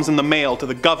bombs in the mail to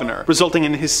the governor, resulting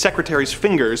in his secretary's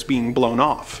fingers being blown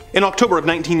off. In October of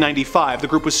 1995, the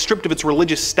group was stripped of its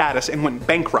religious status and went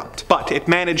bankrupt, but it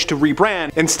managed to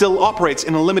rebrand and still operates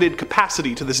in a limited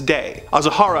capacity to this day.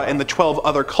 Azahara and the 12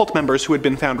 other cult members who had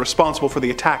been found responsible for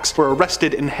the attacks were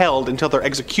arrested and held until their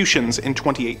executions in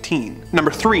 2018.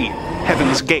 Number 3.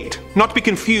 Heaven's Gate. Not to be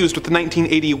confused with the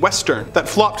 1980 Western that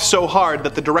flopped so hard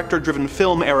that the director-driven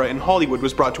film era in Hollywood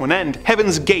was brought to an end.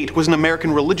 Heaven's Gate was an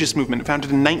American religious movement founded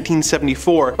in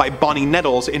 1974 by Bonnie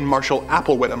Nettles and Marshall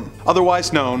Applewhittem,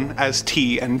 otherwise known as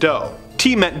T and Doe.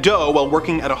 T met Doe while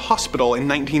working at a hospital in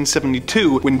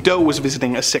 1972 when Doe was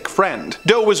visiting a sick friend.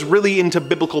 Doe was really into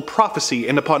biblical prophecy,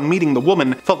 and upon meeting the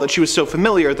woman, felt that she was so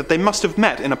familiar that they must have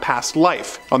met in a past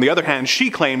life. On the other hand, she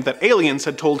claimed that aliens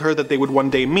had told her that they would one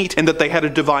day meet and that they had a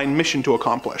divine mission to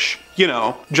accomplish. You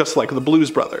know, just like the Blues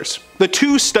Brothers. The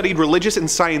two studied religious and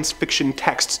science fiction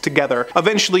texts together,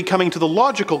 eventually coming to the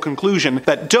logical conclusion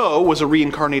that Doe was a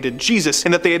reincarnated Jesus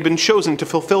and that they had been chosen to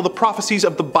fulfill the prophecies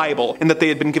of the Bible, and that they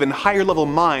had been given higher level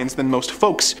minds than most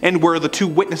folks, and were the two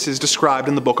witnesses described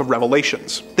in the book of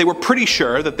Revelations. They were pretty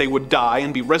sure that they would die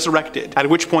and be resurrected, at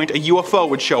which point a UFO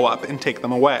would show up and take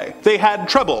them away. They had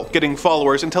trouble getting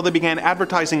followers until they began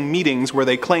advertising meetings where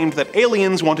they claimed that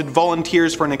aliens wanted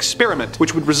volunteers for an experiment,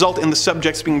 which would result in the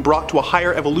subjects being brought to a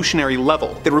higher evolutionary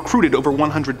level. They recruited over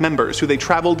 100 members who they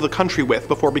traveled the country with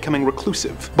before becoming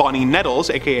reclusive. Bonnie Nettles,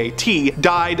 aka T,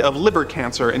 died of liver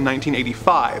cancer in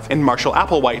 1985, and Marshall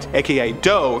Applewhite, aka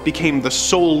Doe, became the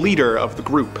sole leader of the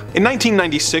group. In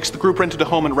 1996, the group rented a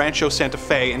home in Rancho Santa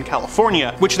Fe in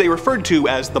California, which they referred to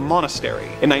as the Monastery.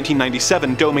 In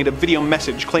 1997, Doe made a video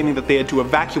message claiming that they had to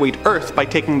evacuate Earth by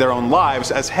taking their own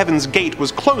lives as Heaven's Gate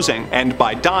was closing, and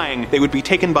by dying, they would be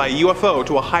taken by a UFO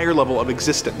to a higher level of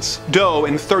existence. Doe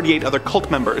and 38 other cult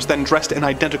members then dressed in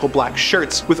identical black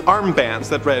shirts with armbands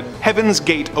that read Heaven's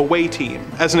Gate Away Team,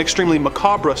 as an extremely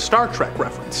macabre Star Trek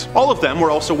reference. All of them were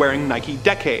also wearing Nike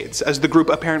Decades, as the group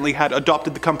apparently had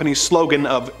adopted the company's slogan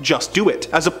of "Just Do It"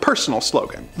 as a personal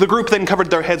slogan. The group then covered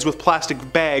their heads with plastic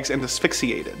bags and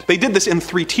asphyxiated. They did this in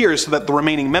 3 tiers so that the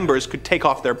remaining members could take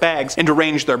off their bags and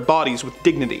arrange their bodies with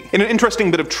dignity. In an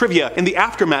interesting bit of trivia, in the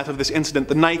aftermath of this incident,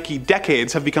 the Nike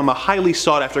Decades have become a highly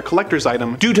sought after collector's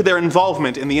item due to their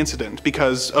involvement in the incident,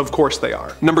 because of course they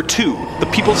are. Number 2. The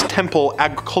People's Temple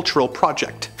Agricultural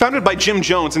Project. Founded by Jim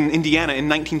Jones in Indiana in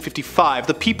 1955,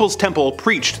 the People's Temple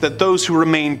preached that those who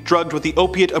remained drugged with the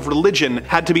opiate of religion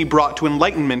had to be brought to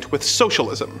enlightenment with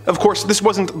socialism. Of course, this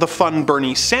wasn't the fun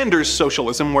Bernie Sanders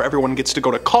socialism where everyone gets to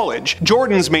go to college.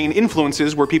 Jordan's main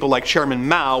influences were people like Chairman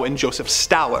Mao and Joseph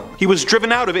Stalin. He was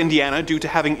driven out of Indiana due to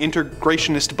having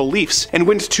integrationist beliefs and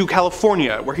went to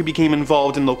California, where he became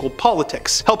involved in local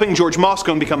politics, helping George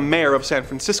Moscone become mayor of San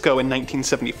Francisco in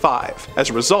 1975. As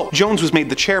a result, Jones was made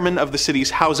the chairman of the city's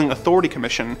Housing Authority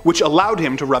Commission, which allowed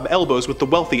him to rub elbows with the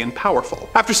wealthy and powerful.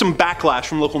 After some backlash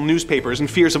from local newspapers and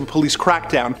fears of a police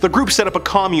crackdown, the group set up a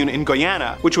commune in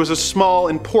Guyana, which was a small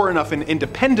and poor enough and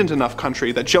independent enough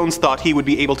country that Jones thought he would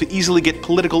be able to easily get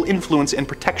political influence and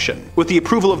protection. With the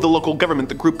approval of the local government,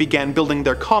 the group began building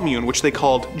their commune, which they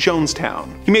called Jonestown.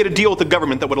 He made a deal with the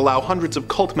government that would allow hundreds of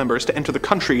cult members to enter the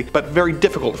country, but very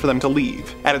difficult for them to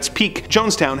leave. At its peak,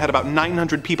 Jonestown had about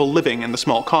 900 people living in the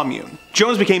small commune.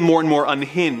 Jones became more and more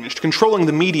unhinged, controlling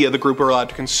the media the group were allowed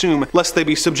to consume, lest they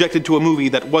be subjected to a movie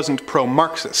that wasn't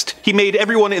pro-Marxist. He made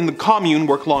everyone in the commune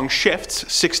work long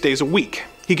shifts, 6 days a week.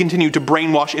 He continued to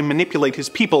brainwash and manipulate his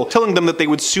people, telling them that they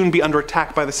would soon be under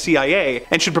attack by the CIA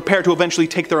and should prepare to eventually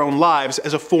take their own lives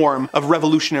as a form of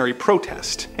revolutionary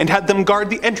protest, and had them guard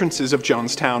the entrances of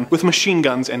Jonestown with machine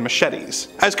guns and machetes.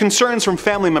 As concerns from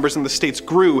family members in the states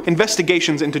grew,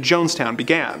 investigations into Jonestown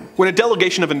began. When a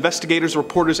delegation of investigators,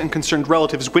 reporters, and concerned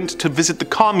relatives went to visit the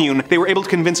commune, they were able to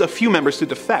convince a few members to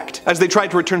defect. As they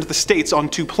tried to return to the states on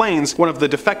 2 planes, one of the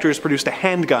defectors produced a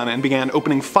handgun and began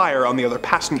opening fire on the other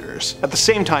passengers. At the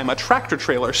same time, a tractor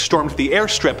trailer stormed the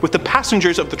airstrip, with the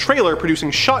passengers of the trailer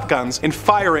producing shotguns and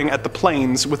firing at the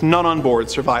planes, with none on board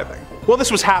surviving. While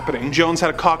this was happening, Jones had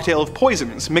a cocktail of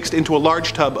poisons mixed into a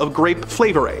large tub of grape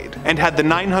Flavor-Aid, and had the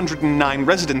 909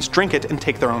 residents drink it and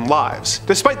take their own lives.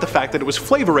 Despite the fact that it was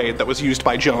Flavor-Aid that was used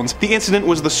by Jones, the incident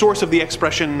was the source of the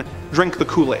expression, "drink the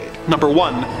Kool-Aid." Number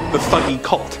 1. The Thuggee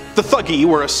Cult. The Thuggee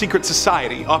were a secret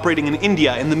society operating in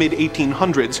India in the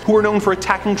mid-1800s who were known for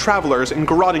attacking travelers and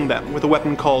garroting them with a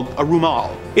weapon called a rumal.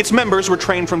 Its members were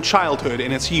trained from childhood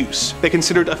in its use. They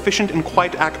considered efficient and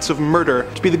quiet acts of murder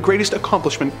to be the greatest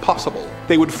accomplishment possible.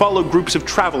 They would follow groups of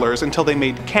travelers until they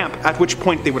made camp, at which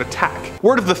point they would attack.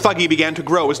 Word of the Thuggee began to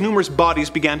grow as numerous bodies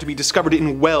began to be discovered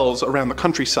in wells around the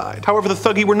countryside. However, the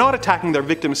Thuggee were not attacking their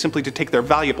victims simply to take their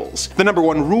valuables. The number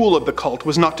 1 rule of the cult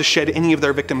was not to shed any of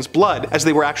their victims' blood, as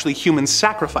they were actually human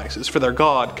sacrifices for their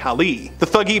god, Kali. The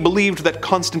Thuggee believed that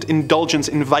constant indulgence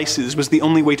in vices was the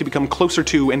only way to become closer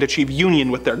to and achieve union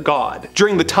with their god.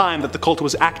 During the time that the cult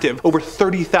was active, over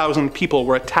 30,000 people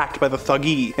were attacked by the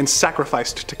Thuggee and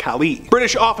sacrificed to Kali.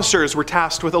 British officers were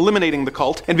tasked with eliminating the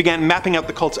cult and began mapping out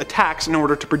the cult's attacks in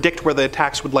order to predict where the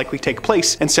attacks would likely take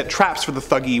place and set traps for the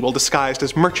Thuggee while disguised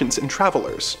as merchants and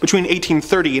travelers. Between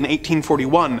 1830 and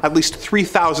 1841, at least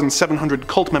 3,700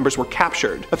 cult members were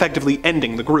captured, effectively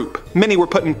ending the group. Many were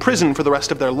put in prison for the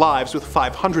rest of their lives, with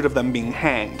 500 of them being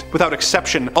hanged. Without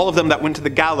exception, all of them that went to the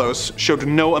gallows showed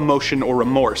no emotion or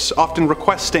remorse, often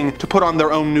requesting to put on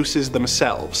their own nooses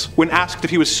themselves. When asked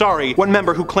if he was sorry, one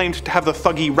member who claimed to have the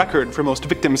Thuggee record for most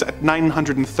victims at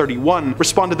 931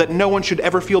 responded that no one should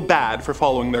ever feel bad for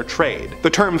following their trade. The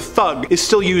term thug is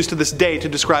still used to this day to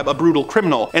describe a brutal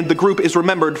criminal, and the group is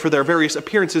remembered for their various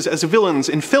appearances as villains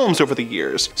in films over the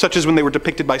years, such as when they were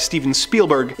depicted by Steven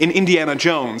Spielberg in Indiana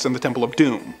Jones and the Temple of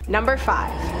Doom. Number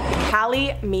 5. The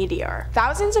Kali Meteor.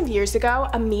 Thousands of years ago,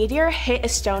 a meteor hit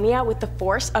Estonia with the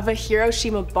force of a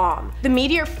Hiroshima bomb. The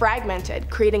meteor fragmented,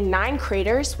 creating 9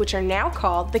 craters, which are now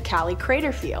called the Kali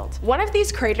Crater Field. One of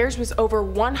these craters was over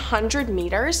 100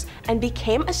 meters and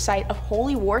became a site of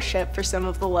holy worship for some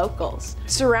of the locals.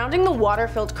 Surrounding the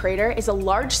water-filled crater is a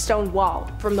large stone wall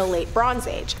from the late Bronze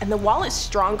Age, and the wall is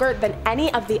stronger than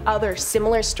any of the other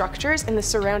similar structures in the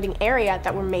surrounding area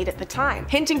that were made at the time,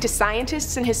 hinting to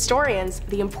scientists and historians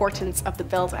the importance of the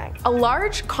building. A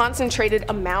large, concentrated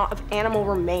amount of animal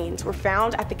remains were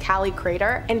found at the Kali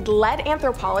crater and led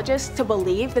anthropologists to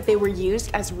believe that they were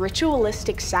used as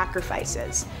ritualistic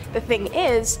sacrifices. The thing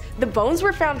is, the bones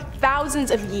were found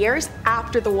thousands of years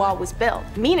after the wall was built,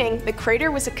 meaning the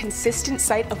crater was a consistent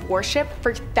site of worship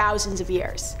for thousands of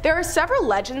years. There are several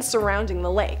legends surrounding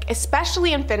the lake,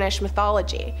 especially in Finnish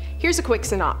mythology. Here's a quick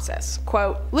synopsis.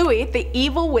 Quote, Louis, the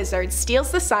evil wizard,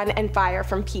 steals the sun and fire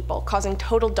from people, causing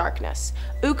total darkness.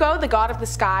 Ukko, the god of the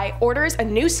sky, orders a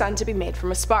new sun to be made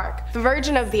from a spark. The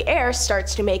Virgin of the air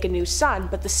starts to make a new sun,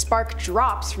 but the spark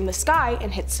drops from the sky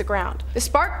and hits the ground. The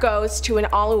spark goes to an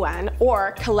Aluan,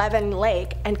 or Kaleven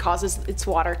lake, and causes its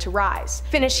water to rise.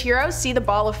 Finnish heroes see the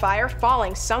ball of fire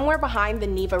falling somewhere behind the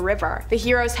Neva River. The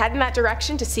heroes head in that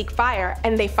direction to seek fire,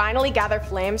 and they finally gather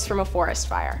flames from a forest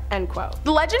fire. End quote.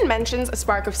 The legend mentions a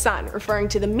spark of sun, referring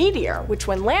to the meteor, which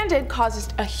when landed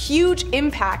caused a huge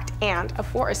impact and a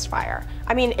forest fire.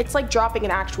 I mean, it's like dropping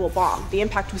an actual bomb. The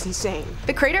impact was insane.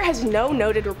 The crater has no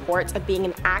noted reports of being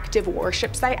an active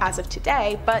worship site as of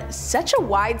today, but such a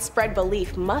widespread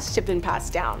belief must have been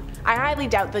passed down. I highly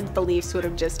doubt the beliefs would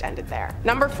have just ended there.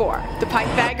 Number 4. The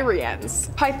Pythagoreans.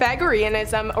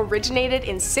 Pythagoreanism originated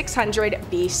in 600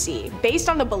 BC, based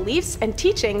on the beliefs and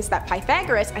teachings that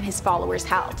Pythagoras and his followers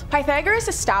held. Pythagoras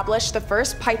established the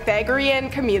first Pythagorean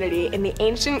community in the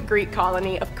ancient Greek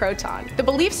colony of Croton. The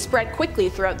beliefs spread quickly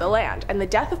throughout the land, and the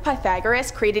death of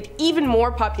Pythagoras created even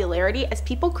more popularity as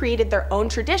people created their own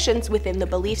traditions within the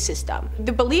belief system.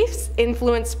 The beliefs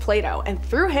influenced Plato, and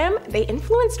through him, they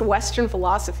influenced Western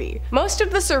philosophy. Most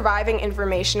of the surviving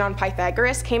information on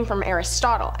Pythagoras came from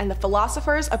Aristotle and the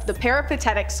philosophers of the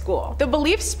Peripatetic school. The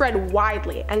beliefs spread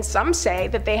widely, and some say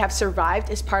that they have survived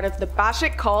as part of the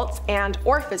Bacchic cult and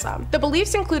Orphism. The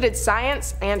beliefs included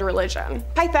science and religion.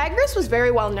 Pythagoras was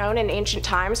very well known in ancient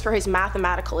times for his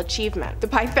mathematical achievement. The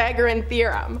Pythagorean Pythagorean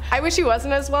theorem. I wish he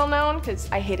wasn't as well known because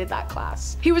I hated that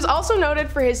class. He was also noted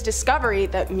for his discovery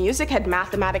that music had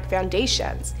mathematic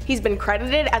foundations. He's been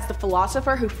credited as the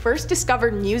philosopher who first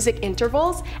discovered music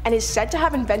intervals and is said to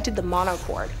have invented the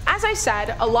monochord. As I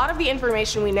said, a lot of the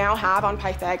information we now have on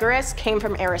Pythagoras came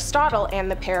from Aristotle and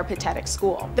the Peripatetic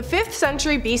school. The 5th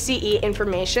century BCE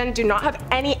information do not have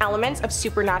any elements of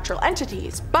supernatural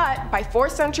entities, but by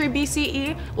 4th century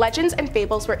BCE, legends and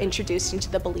fables were introduced into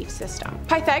the belief system.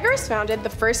 Pythagoras founded the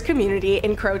first community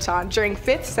in Croton during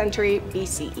 5th century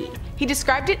BCE. He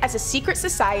described it as a secret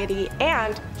society,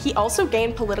 and he also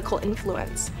gained political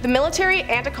influence. The military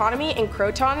and economy in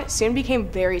Croton soon became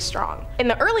very strong. In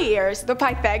the early years, the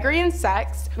Pythagorean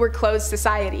sects were closed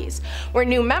societies, where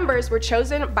new members were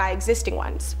chosen by existing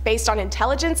ones, based on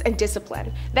intelligence and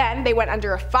discipline. Then they went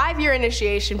under a 5-year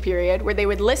initiation period where they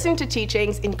would listen to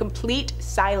teachings in complete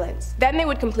silence. Then they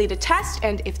would complete a test,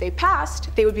 and if they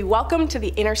passed, they would be welcomed to the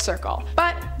inner circle.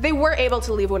 But they were able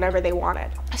to leave whenever they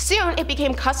wanted. Soon, it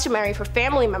became customary for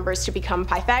family members to become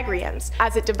Pythagoreans,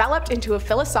 as it developed into a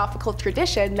philosophical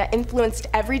tradition that influenced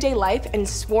everyday life and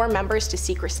swore members to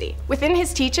secrecy. Within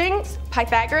his teachings,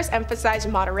 Pythagoras emphasized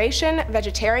moderation,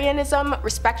 vegetarianism,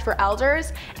 respect for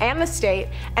elders and the state,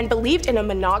 and believed in a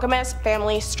monogamous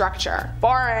family structure.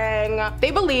 Boring!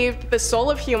 They believed the soul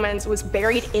of humans was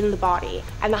buried in the body,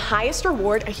 and the highest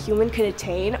reward a human could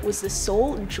attain was the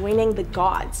soul joining the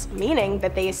gods, meaning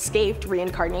that they escaped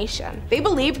reincarnation. They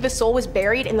believed the soul was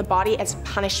buried in the body as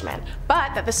punishment,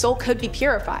 but that the soul could be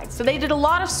purified, so they did a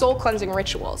lot of soul cleansing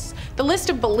rituals. The list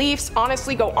of beliefs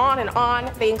honestly go on and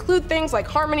on. They include things like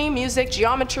harmony, music,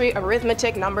 geometry,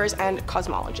 arithmetic, numbers, and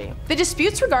cosmology. The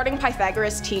disputes regarding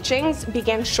Pythagoras' teachings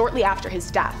began shortly after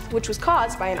his death, which was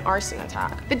caused by an arson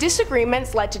attack. The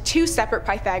disagreements led to 2 separate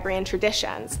Pythagorean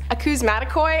traditions,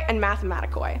 acousmatikoi and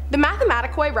mathematikoi. The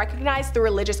mathematikoi recognized the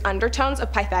religious undertones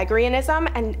of Pythagoreanism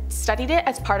and studied it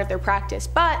as part of their practice,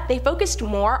 but they focused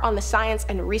more on the science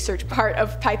and research part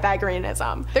of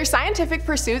Pythagoreanism. Their scientific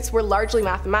pursuits were largely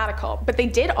mathematical, but they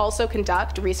did also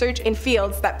conduct research in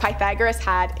fields that Pythagoras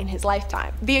had in his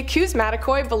lifetime. The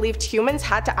acousmatikoi believed humans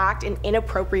had to act in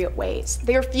inappropriate ways.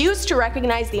 They refused to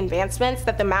recognize the advancements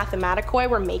that the mathematikoi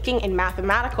were making in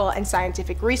mathematical and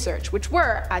scientific research, which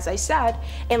were, as I said,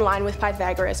 in line with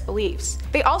Pythagoras' beliefs.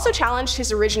 They also challenged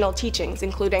his original teachings,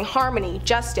 including harmony,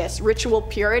 justice, ritual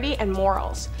purity, and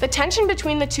morals. The tension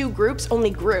between the 2 groups only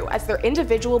grew as their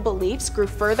individual beliefs grew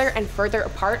further and further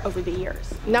apart over the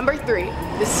years. Number 3.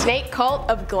 The snake cult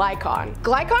of Glycon.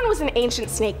 Glycon was an ancient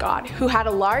snake god who had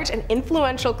a large and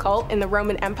influential cult in the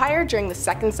Roman Empire during the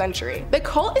 2nd century. The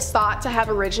cult is thought to have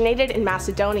originated in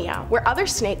Macedonia, where other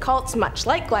snake cults, much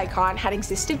like Glycon, had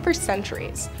existed for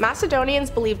centuries. Macedonians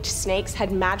believed snakes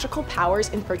had magical powers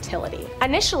in fertility.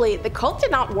 Initially, the cult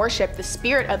did not worship the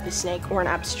spirit of the snake or an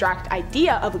abstract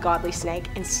idea of a godly snake.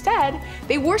 Instead,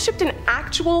 they worshipped an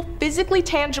actual, physically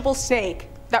tangible snake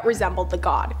that resembled the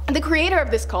god. The creator of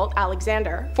this cult,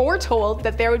 Alexander, foretold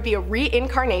that there would be a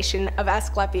reincarnation of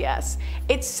Asclepius.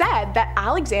 It's said that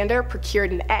Alexander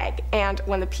procured an egg, and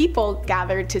when the people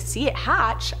gathered to see it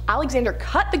hatch, Alexander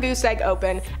cut the goose egg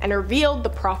open and revealed the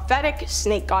prophetic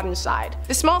snake god inside.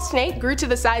 The small snake grew to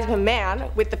the size of a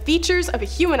man, with the features of a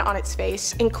human on its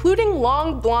face, including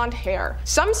long blonde hair.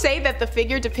 Some say that the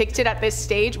figure depicted at this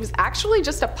stage was actually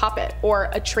just a puppet, or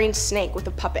a trained snake with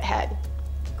a puppet head.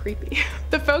 Creepy.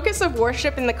 The focus of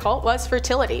worship in the cult was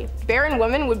fertility. Barren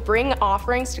women would bring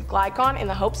offerings to Glycon in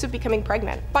the hopes of becoming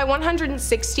pregnant. By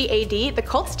 160 AD, the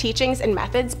cult's teachings and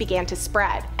methods began to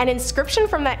spread. An inscription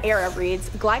from that era reads,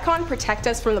 "Glycon, protect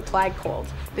us from the plague cold."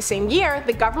 The same year,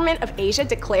 the government of Asia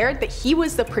declared that he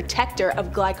was the protector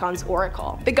of Glycon's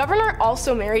oracle. The governor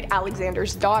also married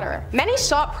Alexander's daughter. Many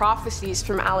sought prophecies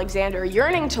from Alexander,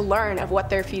 yearning to learn of what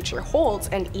their future holds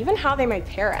and even how they might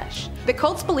perish. The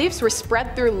cult's beliefs were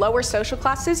spread through lower social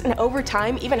classes, and over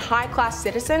time, even high-class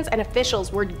citizens and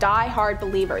officials were die-hard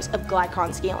believers of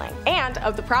Glycon's healing, and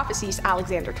of the prophecies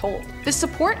Alexander told. The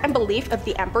support and belief of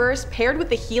the emperors, paired with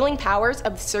the healing powers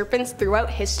of the serpents throughout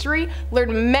history, lured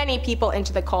many people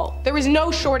into the cult. There was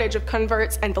no shortage of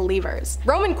converts and believers.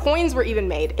 Roman coins were even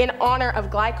made in honor of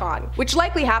Glycon, which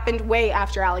likely happened way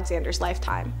after Alexander's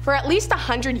lifetime. For at least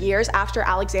 100 years after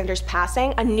Alexander's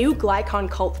passing, a new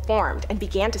Glycon cult formed and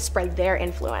began to spread their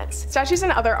influence. Statues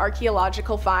and other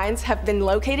archaeological finds have been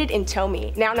located in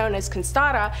Tomi, now known as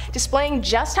Constata, displaying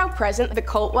just how present the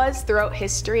cult was throughout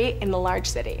history in the large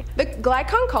city. The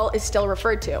Glykon cult is still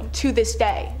referred to this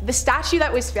day. The statue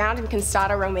that was found in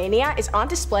Constata, Romania is on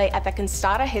display at the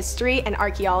Constata History and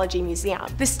Archaeology Museum.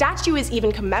 The statue is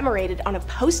even commemorated on a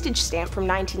postage stamp from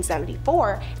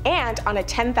 1974 and on a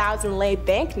 10,000 lei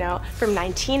banknote from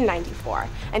 1994.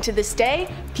 And to this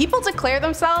day, people declare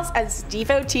themselves as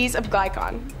devotees of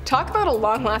Glykon. Talk about a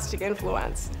long-lasting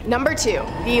influence. Number 2,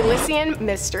 the Eleusinian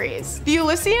Mysteries. The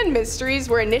Eleusinian Mysteries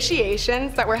were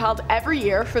initiations that were held every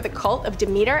year for the cult of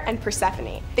Demeter and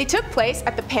Persephone. They took place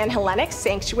at the Panhellenic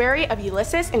sanctuary of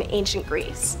Ulysses in ancient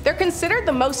Greece. They're considered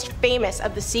the most famous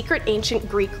of the secret ancient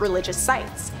Greek religious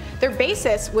sites. Their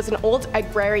basis was an old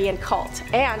agrarian cult,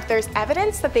 and there's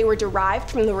evidence that they were derived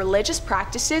from the religious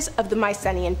practices of the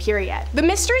Mycenaean period. The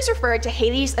mysteries referred to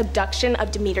Hades' abduction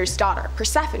of Demeter's daughter,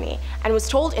 Persephone, and was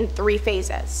told in 3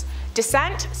 phases: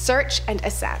 descent, search, and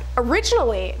ascent.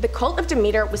 Originally, the cult of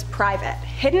Demeter was private,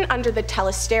 hidden under the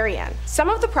Telesterion. Some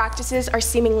of the practices are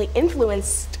seemingly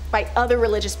influenced by other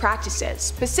religious practices,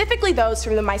 specifically those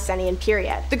from the Mycenaean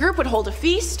period. The group would hold a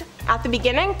feast. At the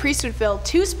beginning, priests would fill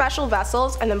 2 special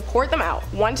vessels and then pour them out,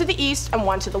 one to the east and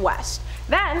one to the west.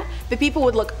 Then, the people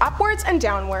would look upwards and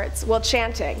downwards while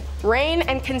chanting, "Reign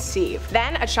and conceive."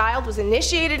 Then, a child was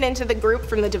initiated into the group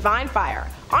from the divine fire.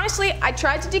 Honestly, I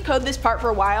tried to decode this part for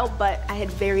a while, but I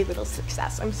had very little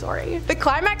success, I'm sorry. The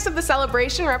climax of the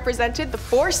celebration represented the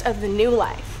force of the new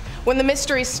life. When the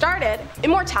mysteries started,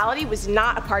 immortality was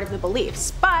not a part of the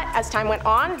beliefs, but as time went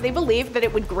on, they believed that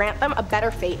it would grant them a better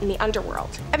fate in the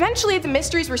underworld. Eventually, the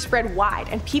mysteries were spread wide,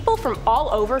 and people from all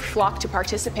over flocked to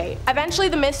participate. Eventually,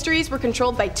 the mysteries were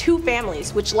controlled by 2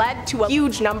 families, which led to a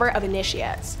huge number of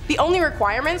initiates. The only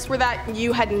requirements were that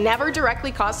you had never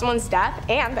directly caused someone's death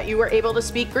and that you were able to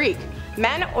speak Greek.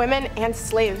 Men, women, and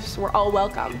slaves were all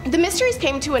welcome. The mysteries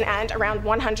came to an end around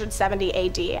 170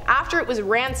 AD, after it was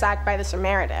ransacked by the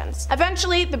Samaritans.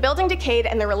 Eventually, the building decayed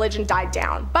and the religion died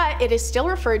down, but it is still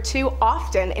referred to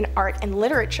often in art and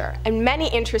literature, and many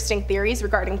interesting theories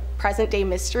regarding present-day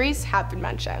mysteries have been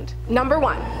mentioned. Number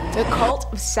 1, the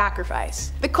cult of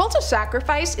sacrifice. The cult of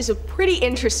sacrifice is a pretty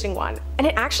interesting one, and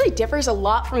it actually differs a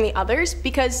lot from the others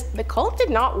because the cult did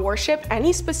not worship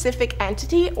any specific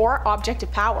entity or object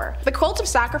of power. The cult of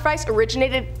sacrifice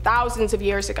originated thousands of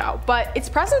years ago, but its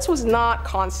presence was not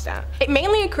constant. It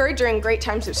mainly occurred during great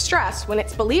times of stress when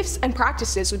its beliefs and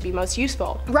practices would be most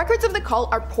useful. Records of the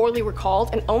cult are poorly recalled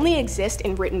and only exist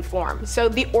in written form, so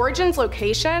the origin's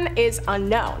location is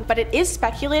unknown, but it is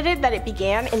speculated that it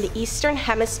began in the eastern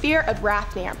hemisphere of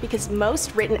Rathnir because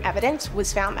most written evidence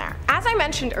was found there. As I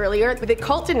mentioned earlier, the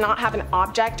cult did not have an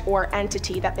object or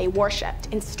entity that they worshipped.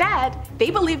 Instead, they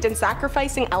believed in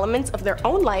sacrificing elements of their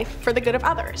own life for the good of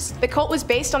others. The cult was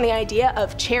based on the idea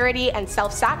of charity and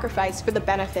self-sacrifice for the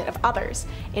benefit of others,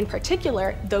 in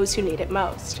particular, those who need it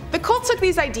most. The cult took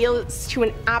these ideals to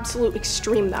an absolute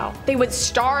extreme though. They would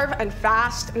starve and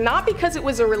fast, not because it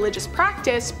was a religious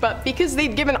practice, but because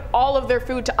they'd given all of their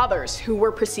food to others who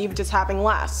were perceived as having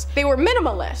less. They were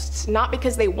minimalists, not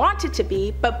because they wanted to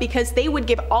be, but because they would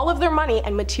give all of their money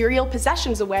and material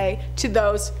possessions away to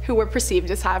those who were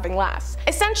perceived as having less.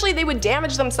 Essentially, they would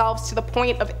damage themselves to the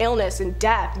point of illness and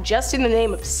death just in the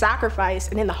name of sacrifice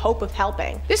and in the hope of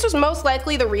helping. This was most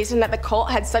likely the reason that the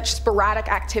cult had such sporadic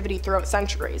activity throughout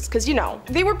centuries, because you know,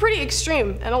 they were pretty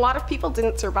extreme and a lot of people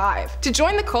didn't survive. To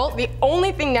join the cult, the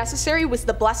only thing necessary was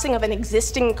the blessing of an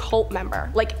existing cult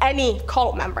member, like any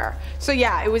cult member. So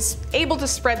yeah, it was able to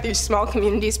spread through small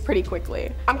communities pretty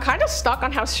quickly. I'm kind of stuck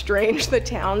on how strange the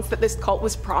towns that this cult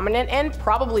was prominent in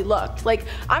probably looked. Like,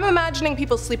 I'm imagining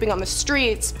people sleeping on the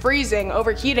streets, freezing,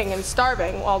 overheating, and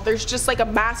starving, while there's just like a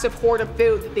massive hoard of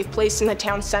food that they've placed in the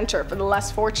town center for the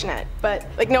less fortunate. But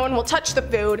like no one will touch the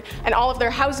food and all of their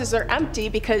houses are empty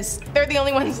because they're the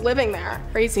only ones living there.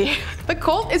 Crazy. The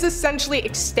cult is essentially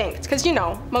extinct because you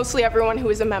know, mostly everyone who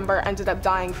was a member ended up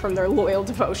dying from their loyal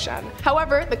devotion.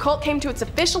 However, the cult came to its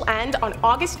official end on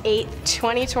August 8th,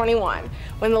 2021,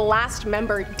 when the last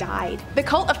member died. The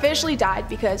cult officially died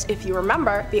because, if you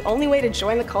remember, the only way to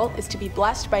join the cult is to be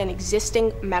blessed by an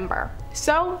existing member.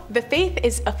 So, the faith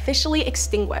is officially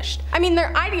extinguished. I mean,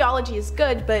 their ideology is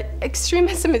good, but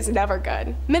extremism is never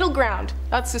good. Middle ground,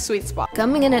 that's the sweet spot.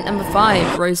 Coming in at number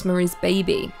 5, Rosemary's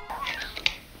Baby.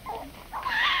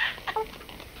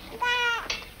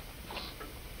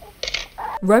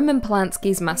 Roman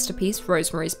Polanski's masterpiece,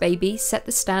 Rosemary's Baby, set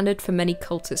the standard for many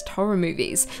cultist horror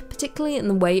movies, particularly in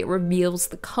the way it reveals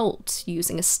the cult,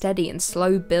 using a steady and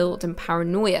slow build and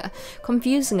paranoia,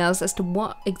 confusing us as to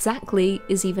what exactly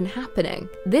is even happening.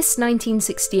 This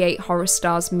 1968 horror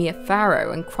stars Mia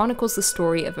Farrow and chronicles the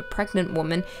story of a pregnant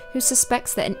woman who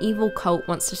suspects that an evil cult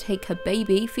wants to take her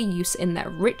baby for use in their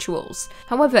rituals.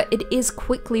 However, it is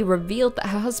quickly revealed that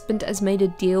her husband has made a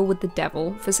deal with the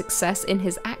devil for success in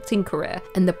his acting career,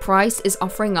 and the price is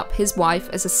offering up his wife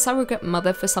as a surrogate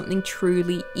mother for something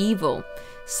truly evil.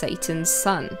 Satan's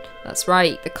son. That's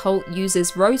right, the cult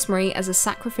uses Rosemary as a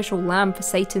sacrificial lamb for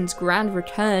Satan's grand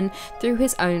return through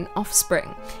his own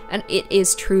offspring, and it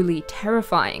is truly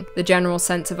terrifying. The general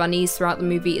sense of unease throughout the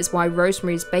movie is why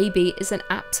Rosemary's Baby is an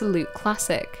absolute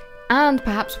classic, and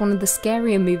perhaps one of the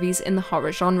scarier movies in the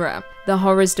horror genre. The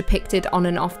horrors depicted on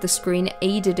and off the screen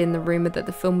aided in the rumour that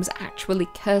the film was actually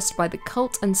cursed by the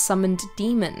cult and summoned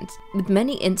demons, with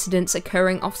many incidents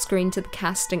occurring off-screen to the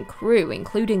cast and crew,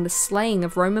 including the slaying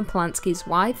of Roman Polanski's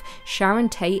wife, Sharon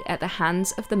Tate, at the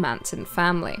hands of the Manson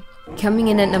family. Coming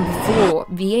in at number 4,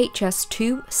 VHS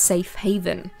 2 Safe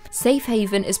Haven. Safe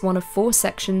Haven is one of 4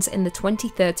 sections in the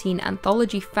 2013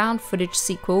 anthology found footage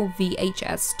sequel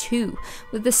VHS 2,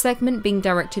 with the segment being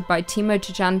directed by Timo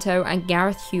Tjahjanto and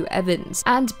Gareth Hugh Evans,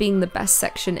 and being the best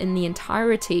section in the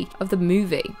entirety of the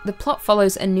movie. The plot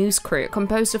follows a news crew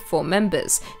composed of 4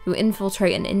 members, who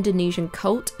infiltrate an Indonesian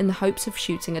cult in the hopes of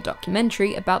shooting a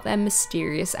documentary about their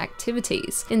mysterious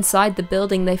activities. Inside the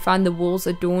building they find the walls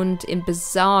adorned in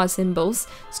bizarre symbols,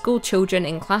 school children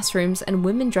in classrooms, and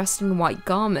women dressed in white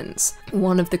garments.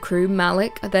 One of the crew,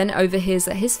 Malik, then overhears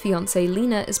that his fiancée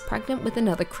Lena is pregnant with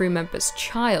another crew member's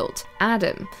child,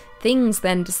 Adam. Things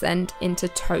then descend into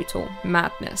total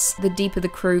madness. The deeper the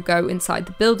crew go inside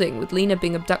the building, with Lena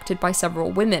being abducted by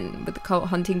several women, with the cult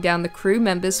hunting down the crew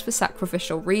members for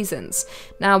sacrificial reasons.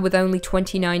 Now, with only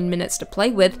 29 minutes to play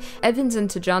with, Evans and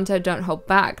Tjahjanto don't hold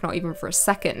back, not even for a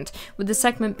second, with the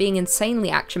segment being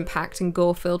insanely action-packed and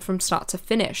gore-filled from start to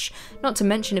finish. Not to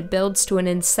mention it builds to an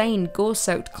insane,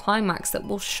 gore-soaked climax that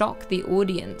will shock the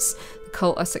audience.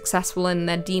 Cult are successful in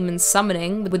their demon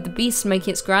summoning, with the beast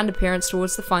making its grand appearance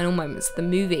towards the final moments of the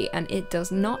movie, and it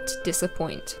does not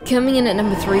disappoint. Coming in at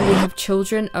number 3, we have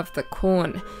Children of the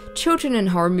Corn. Children in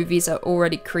horror movies are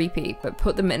already creepy, but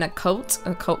put them in a cult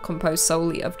composed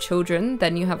solely of children,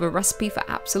 then you have a recipe for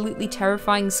absolutely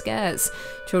terrifying scares.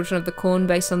 Children of the Corn,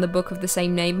 based on the book of the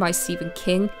same name by Stephen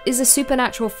King, is a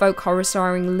supernatural folk horror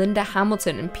starring Linda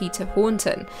Hamilton and Peter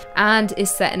Horton, and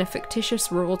is set in a fictitious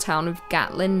rural town of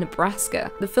Gatlin,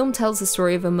 Nebraska. The film tells the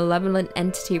story of a malevolent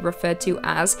entity referred to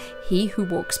as He Who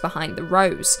Walks Behind the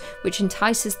Rose, which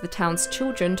entices the town's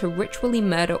children to ritually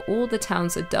murder all the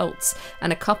town's adults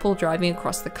and a couple driving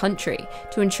across the country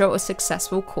to ensure a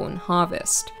successful corn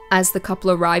harvest. As the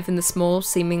couple arrive in the small,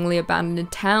 seemingly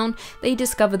abandoned town, they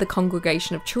discover the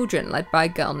congregation of children led by a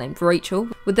girl named Rachel,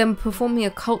 with them performing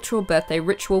a cultural birthday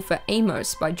ritual for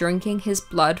Amos by drinking his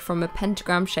blood from a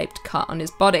pentagram-shaped cut on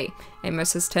his body.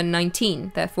 Amos has turned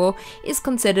 19, therefore is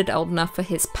considered old enough for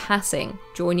his passing,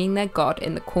 joining their god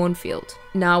in the cornfield.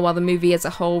 Now, while the movie as a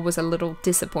whole was a little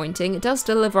disappointing, it does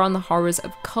deliver on the horrors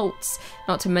of cults.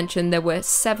 Not to mention there were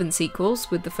 7 sequels,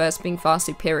 with the first being far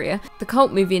superior. The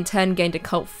cult movie in turn gained a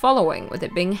cult following, with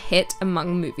it being a hit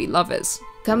among movie lovers.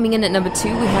 Coming in at number 2,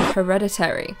 we have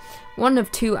Hereditary. One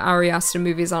of 2 Ari Aster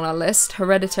movies on our list,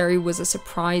 Hereditary was a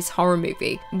surprise horror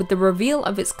movie, with the reveal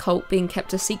of its cult being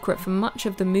kept a secret for much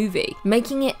of the movie,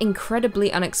 making it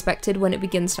incredibly unexpected when it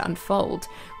begins to unfold.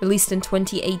 Released in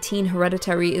 2018,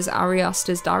 Hereditary is Ari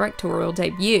Aster's directorial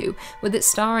debut, with it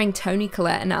starring Toni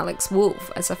Collette and Alex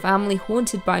Wolff as a family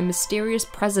haunted by a mysterious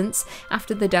presence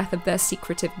after the death of their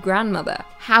secretive grandmother.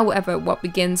 However, what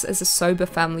begins as a sober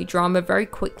family drama very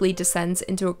quickly descends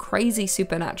into a crazy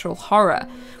supernatural horror.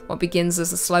 What begins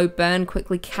as a slow burn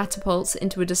quickly catapults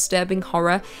into a disturbing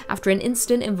horror after an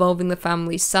incident involving the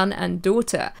family's son and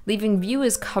daughter, leaving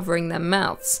viewers covering their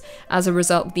mouths. As a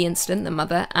result of the incident, the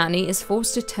mother, Annie, is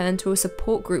forced to turn to a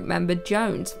support group member,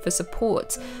 Jones, for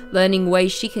support, learning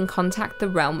ways she can contact the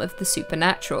realm of the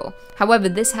supernatural. However,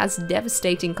 this has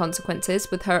devastating consequences,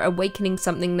 with her awakening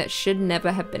something that should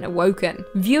never have been awoken.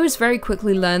 Viewers very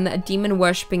quickly learn that a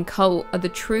demon-worshipping cult are the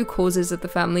true causes of of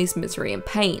the family's misery and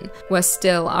pain. Worse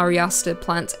still, Ari Aster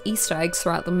plants Easter eggs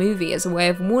throughout the movie as a way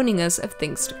of warning us of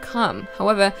things to come.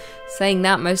 However, saying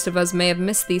that, most of us may have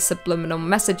missed these subliminal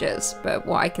messages, but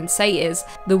what I can say is,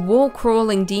 the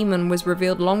wall-crawling demon was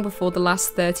revealed long before the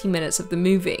last 30 minutes of the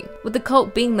movie, with the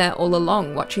cult being there all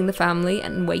along, watching the family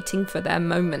and waiting for their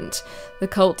moment. The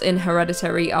cult in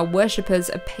Hereditary are worshippers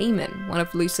of Paimon, one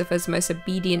of Lucifer's most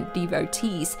obedient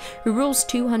devotees, who rules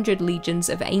 200 legions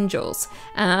of angels,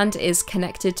 and is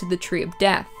connected to the Tree of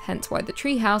Death, hence why the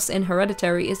treehouse in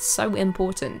Hereditary is so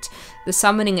important. The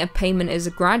summoning of Paimon is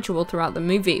gradual throughout the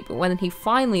movie, but when he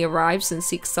finally arrives and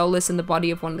seeks solace in the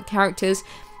body of one of the characters,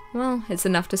 well, it's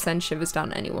enough to send shivers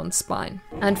down anyone's spine.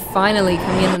 And finally,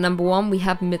 coming in at number 1, we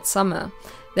have Midsommar.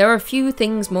 There are few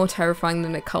things more terrifying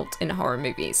than a cult in horror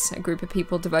movies, a group of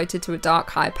people devoted to a dark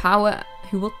higher power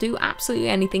who will do absolutely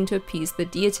anything to appease the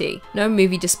deity. No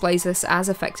movie displays this as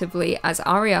effectively as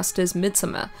Ari Aster's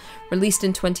Midsommar. Released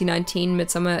in 2019,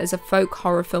 Midsommar is a folk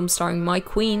horror film starring my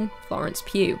queen, Florence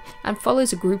Pugh, and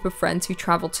follows a group of friends who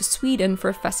travel to Sweden for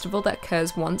a festival that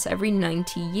occurs once every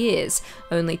 90 years,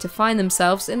 only to find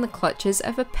themselves in the clutches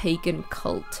of a pagan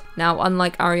cult. Now,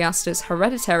 unlike Ari Aster's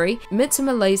Hereditary,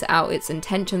 Midsommar lays out its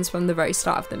intentions from the very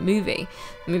start of the movie.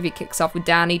 The movie kicks off with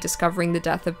Dani discovering the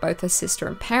death of both her sister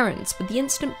and parents, with the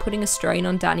incident putting a strain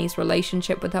on Dani's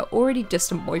relationship with her already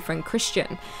distant boyfriend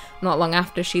Christian. Not long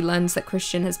after, she learns that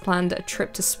Christian has planned a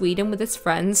trip to Sweden with his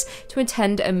friends to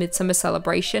attend a midsummer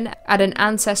celebration at an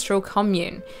ancestral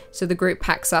commune, so the group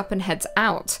packs up and heads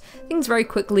out. Things very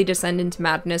quickly descend into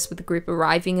madness, with the group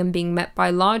arriving and being met by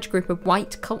a large group of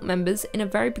white cult members in a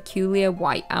very peculiar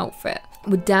white outfit,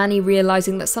 with Dani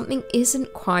realizing that something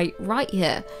isn't quite right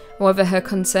here. However, her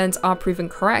concerns are proven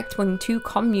correct when 2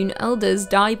 commune elders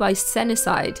die by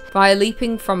senicide via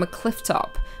leaping from a cliff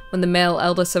top. When the male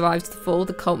elder survives the fall,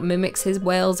 the cult mimics his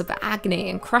wails of agony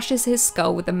and crushes his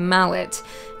skull with a mallet.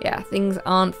 Yeah, things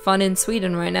aren't fun in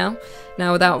Sweden right now.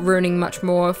 Now, without ruining much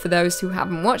more for those who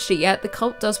haven't watched it yet, the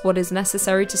cult does what is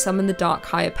necessary to summon the dark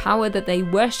higher power that they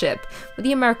worship, with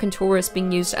the American tourist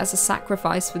being used as a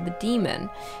sacrifice for the demon.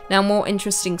 Now, more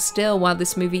interesting still, while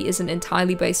this movie isn't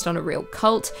entirely based on a real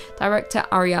cult, director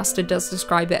Ari Aster does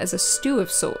describe it as a stew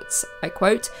of sorts. I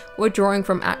quote, "We're drawing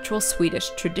from actual Swedish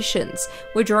traditions.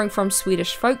 We're drawing from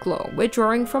Swedish folklore. We're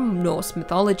drawing from Norse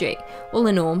mythology." All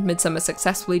in all, Midsommar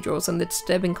successfully draws on the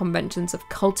disturbing conventions of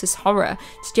cultist horror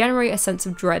to generate a sense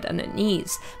of dread and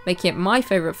unease, making it my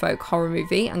favourite folk horror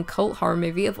movie and cult horror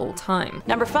movie of all time.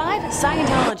 Number 5,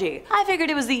 Scientology. I figured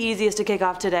it was the easiest to kick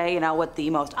off today, with the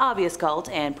most obvious cult,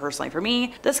 and personally for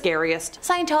me, the scariest.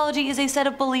 Scientology is a set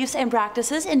of beliefs and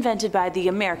practices invented by the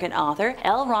American author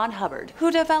L. Ron Hubbard, who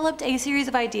developed a series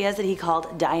of ideas that he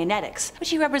called Dianetics, which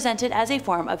he represented as a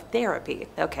form of therapy.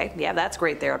 Okay, yeah, that's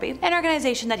great therapy. An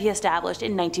organization that he established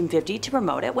in 1950 to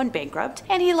promote it went bankrupt,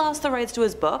 and he lost the rights to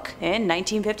his book in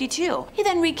 1952. He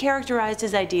then recharacterized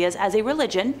his ideas as a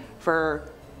religion for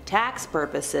tax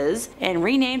purposes and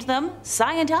renamed them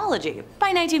Scientology.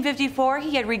 By 1954,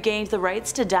 he had regained the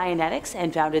rights to Dianetics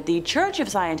and founded the Church of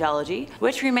Scientology,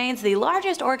 which remains the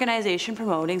largest organization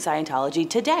promoting Scientology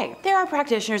today. There are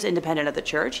practitioners independent of the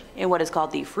church in what is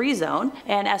called the Free Zone,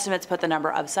 and estimates put the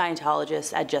number of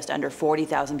Scientologists at just under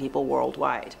 40,000 people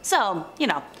worldwide. So,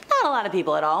 not a lot of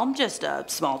people at all, just a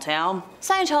small town.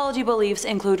 Scientology beliefs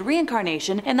include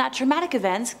reincarnation and that traumatic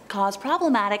events cause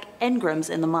problematic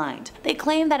engrams in the mind. They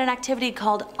claim that an activity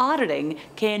called auditing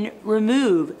can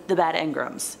remove the bad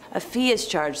engrams. A fee is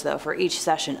charged though for each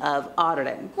session of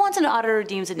auditing. Once an auditor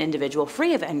deems an individual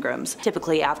free of engrams,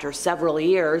 typically after several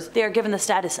years, they are given the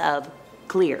status of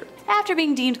clear. After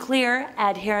being deemed clear,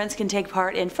 adherents can take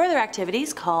part in further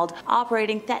activities called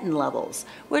operating thetan levels,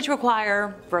 which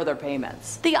require further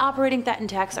payments. The operating thetan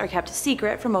texts are kept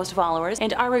secret for most followers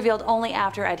and are revealed only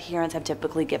after adherents have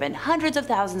typically given hundreds of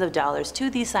thousands of dollars to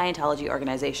the Scientology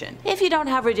organization. If you don't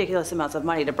have ridiculous amounts of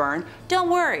money to burn, don't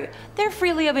worry, they're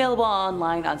freely available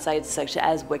online on sites such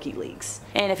as WikiLeaks.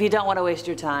 And if you don't want to waste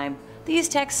your time, these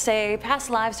texts say past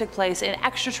lives took place in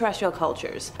extraterrestrial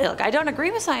cultures. Look, I don't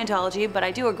agree with Scientology, but I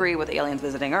do agree with aliens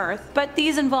visiting Earth. But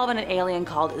these involve an alien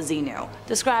called Xenu,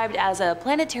 described as a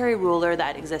planetary ruler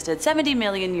that existed 70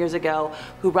 million years ago,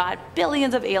 who brought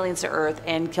billions of aliens to Earth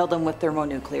and killed them with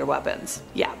thermonuclear weapons.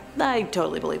 Yeah, I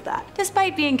totally believe that.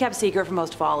 Despite being kept secret from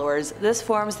most followers, this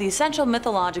forms the essential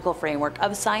mythological framework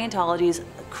of Scientology's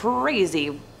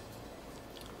crazy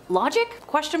Logic?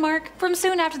 Question mark? From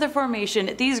soon after their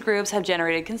formation, these groups have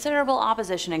generated considerable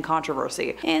opposition and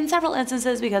controversy, in several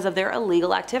instances because of their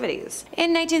illegal activities.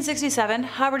 In 1967,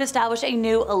 Hubbard established a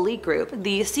new elite group,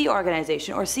 the Sea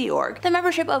Organization or Sea Org, the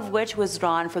membership of which was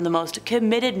drawn from the most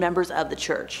committed members of the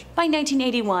church. By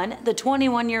 1981, the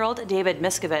 21-year-old David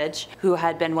Miscavige, who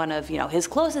had been one of his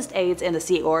closest aides in the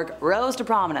Sea Org, rose to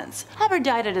prominence. Hubbard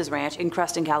died at his ranch in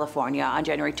Creston, California on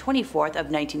January 24th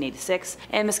of 1986,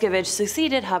 and Miscavige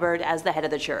succeeded Hubbard as the head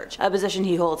of the church, a position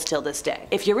he holds till this day.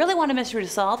 If you really want a mystery to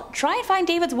solve, try and find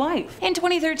David's wife. In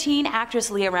 2013,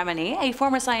 actress Leah Remini, a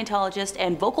former Scientologist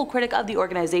and vocal critic of the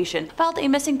organization, filed a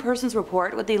missing persons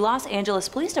report with the Los Angeles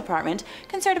Police Department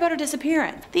concerned about her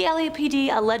disappearance. The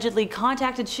LAPD allegedly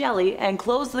contacted Shelley and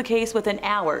closed the case within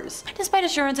hours. Despite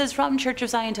assurances from Church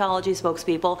of Scientology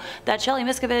spokespeople that Shelley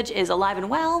Miscavige is alive and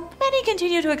well, many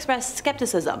continue to express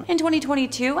skepticism. In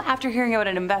 2022, after hearing about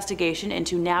an investigation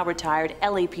into now retired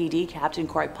LAPD Captain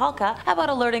Corey Palka about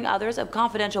alerting others of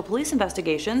confidential police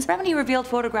investigations, Remini revealed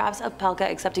photographs of Palka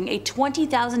accepting a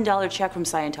 $20,000 check from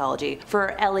Scientology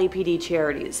for LAPD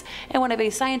charities in one of a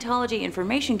Scientology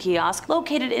information kiosk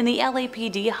located in the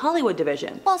LAPD Hollywood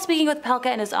division. While speaking with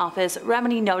Palka in his office,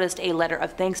 Remini noticed a letter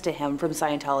of thanks to him from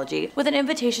Scientology with an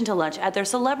invitation to lunch at their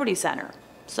celebrity center.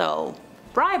 So,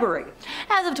 bribery.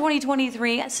 As of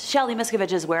 2023, Shelley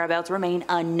Miscavige's whereabouts remain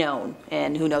unknown,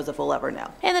 and who knows if we'll ever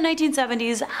know. In the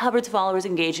 1970s, Hubbard's followers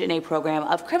engaged in a program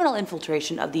of criminal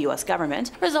infiltration of the US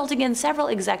government, resulting in several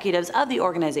executives of the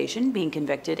organization being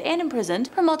convicted and imprisoned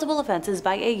for multiple offenses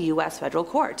by a US federal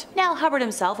court. Now, Hubbard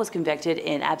himself was convicted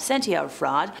in absentia of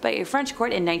fraud by a French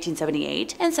court in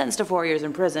 1978 and sentenced to 4 years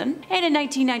in prison. And in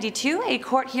 1992, a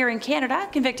court here in Canada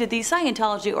convicted the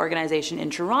Scientology organization in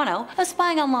Toronto of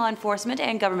spying on law enforcement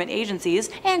and government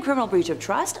agencies and criminal breach of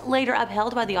trust, later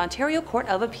upheld by the Ontario Court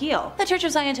of Appeal. The Church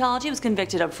of Scientology was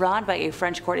convicted of fraud by a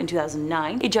French court in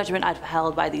 2009, a judgment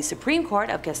upheld by the Supreme Court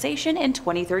of Cassation in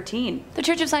 2013. The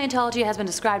Church of Scientology has been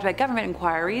described by government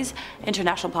inquiries,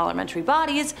 international parliamentary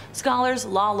bodies, scholars,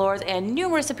 law lords, and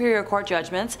numerous superior court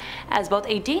judgments as both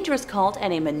a dangerous cult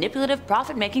and a manipulative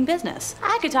profit-making business.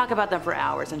 I could talk about them for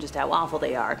hours and just how awful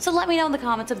they are, so let me know in the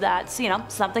comments if that's,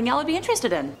 something y'all would be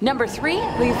interested in. Number 3,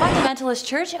 the Fundamentalist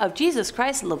Church of Jesus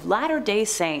Christ of Latter-day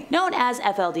Saints, known as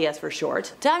FLDS for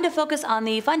short. Time to focus on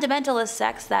the fundamentalist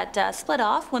sects that split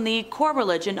off when the core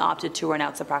religion opted to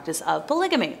renounce the practice of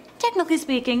polygamy. Technically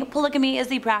speaking, polygamy is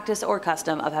the practice or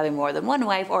custom of having more than one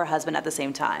wife or husband at the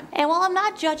same time. And while I'm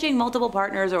not judging multiple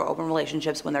partners or open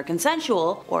relationships when they're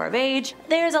consensual or of age,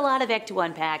 there's a lot of ick to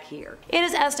unpack here. It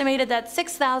is estimated that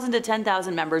 6,000 to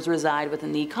 10,000 members reside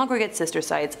within the congregate sister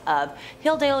sites of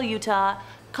Hilldale, Utah,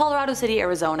 Colorado City,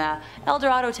 Arizona, El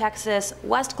Dorado, Texas,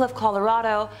 West Cliff,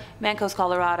 Colorado, Mancos,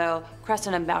 Colorado,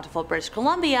 Creston and Bountiful, British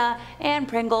Columbia, and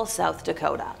Pringle, South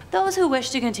Dakota. Those who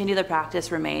wish to continue the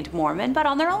practice remained Mormon, but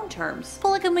on their own terms.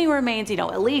 Polygamy remains,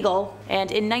 illegal,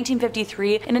 and in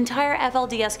 1953, an entire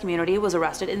FLDS community was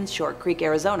arrested in Short Creek,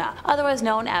 Arizona, otherwise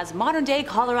known as modern-day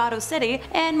Colorado City,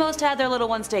 and most had their little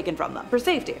ones taken from them for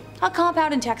safety. A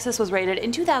compound in Texas was raided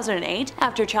in 2008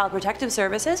 after Child Protective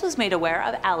Services was made aware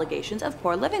of allegations of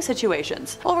poor living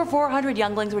situations. Over 400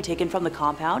 younglings were taken from the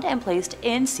compound and placed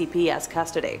in CPS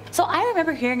custody. So I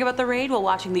remember hearing about the raid while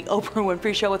watching the Oprah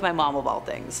Winfrey Show with my mom of all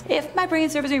things. If my brain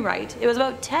serves me right, it was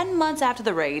about 10 months after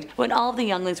the raid when all of the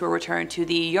younglings were returned to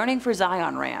the Yearning for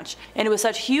Zion Ranch, and it was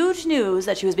such huge news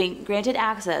that she was being granted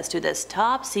access to this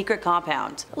top secret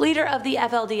compound. Leader of the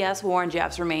FLDS, Warren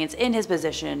Jeffs, remains in his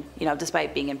position,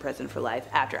 despite being in prison for life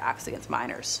after acts against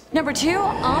minors. Number 2,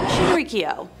 Aum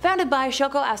Shinrikyo. Founded by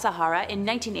Shoko Asahara in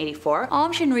 1984,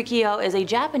 Aum Shinrikyo is a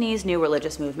Japanese new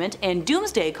religious movement and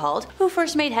doomsday cult who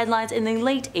first made headlines in the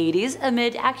late 80s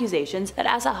amid accusations that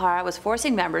Asahara was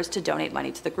forcing members to donate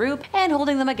money to the group and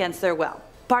holding them against their will.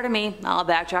 Pardon me, I'll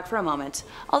backtrack for a moment.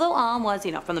 Although Aum was,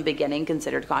 from the beginning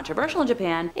considered controversial in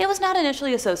Japan, it was not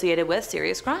initially associated with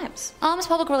serious crimes. Aum's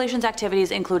public relations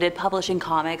activities included publishing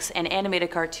comics and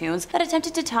animated cartoons that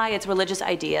attempted to tie its religious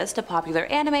ideas to popular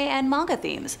anime and manga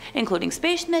themes, including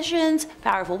space missions,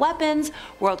 powerful weapons,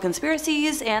 world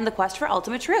conspiracies, and the quest for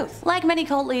ultimate truth. Like many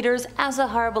cult leaders,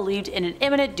 Asahara believed in an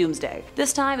imminent doomsday.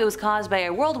 This time it was caused by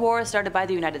a world war started by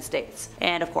the United States.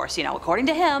 And of course, according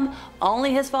to him,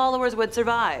 only his followers would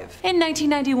survive 1995. In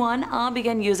 1991,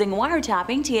 began using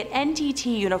wiretapping to get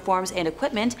NTT uniforms and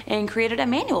equipment and created a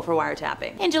manual for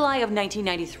wiretapping. In July of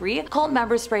 1993, cult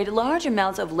members sprayed large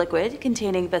amounts of liquid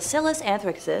containing Bacillus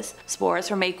anthracis spores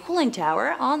from a cooling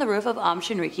tower on the roof of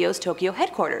Shinrikyo's Tokyo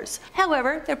headquarters.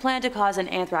 However, their plan to cause an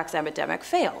anthrax epidemic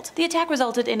failed. The attack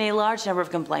resulted in a large number of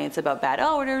complaints about bad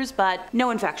odors, but no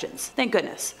infections. Thank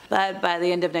goodness. But by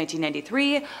the end of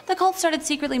 1993, the cult started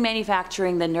secretly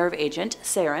manufacturing the nerve agent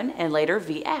sarin and later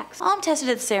VX. Tested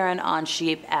its sarin on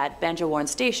sheep at Banjawarn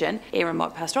Station, a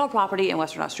remote pastoral property in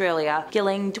Western Australia,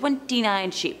 killing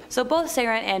 29 sheep. So both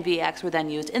sarin and VX were then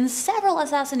used in several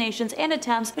assassinations and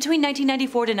attempts between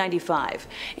 1994 to 95.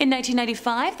 In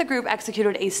 1995, the group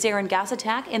executed a sarin gas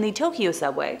attack in the Tokyo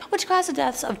subway, which caused the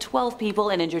deaths of 12 people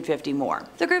and injured 50 more.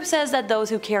 The group says that those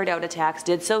who carried out attacks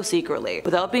did so secretly,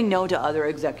 without being known to other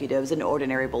executives and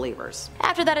ordinary believers.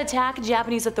 After that attack,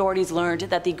 Japanese authorities learned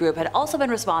that the group had also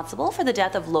been responsible for the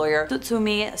death of lawyer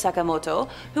Tsutsumi Sakamoto,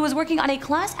 who was working on a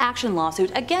class action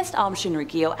lawsuit against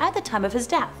Shinrikyo at the time of his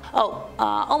death.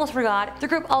 Almost forgot, the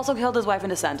group also killed his wife and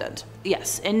descendant.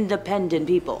 Yes, independent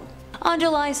people. On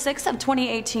July 6 of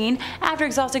 2018, after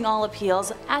exhausting all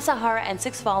appeals, Asahara and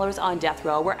 6 followers on death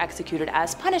row were executed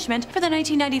as punishment for the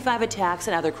 1995 attacks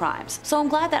and other crimes. So I'm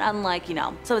glad that unlike,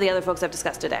 some of the other folks I've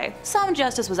discussed today, some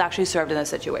justice was actually served in this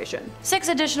situation. 6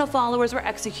 additional followers were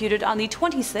executed on the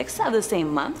 26th of the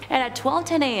same month, and at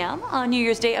 12:10 a.m. on New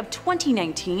Year's Day of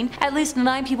 2019, at least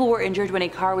 9 people were injured when a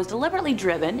car was deliberately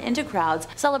driven into crowds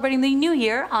celebrating the New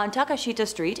Year on Takashita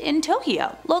Street in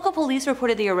Tokyo. Local police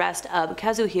reported the arrest of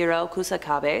Kazuhiro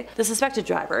Kusakabe, the suspected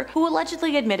driver, who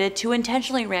allegedly admitted to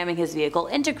intentionally ramming his vehicle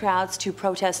into crowds to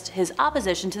protest his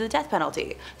opposition to the death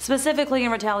penalty, specifically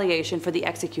in retaliation for the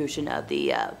execution of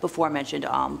the before-mentioned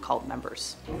cult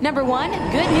members. Number 1.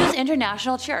 Good News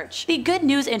International Church. The Good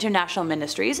News International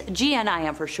Ministries,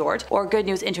 GNIM for short, or Good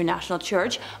News International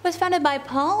Church, was founded by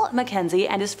Paul Mackenzie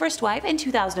and his first wife in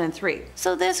 2003.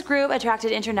 So this group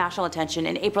attracted international attention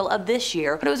in April of this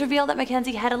year when it was revealed that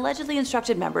Mackenzie had allegedly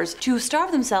instructed members to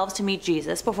starve themselves to meet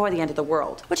Jesus before the end of the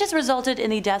world, which has resulted in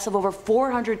the deaths of over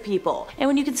 400 people. And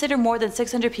when you consider more than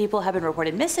 600 people have been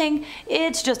reported missing,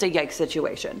 it's just a yikes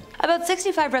situation. About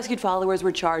 65 rescued followers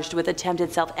were charged with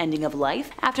attempted self-ending of life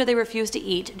after they refused to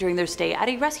eat during their stay at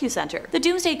a rescue center. The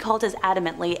Doomsday Cult is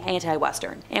adamantly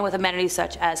anti-Western, and with amenities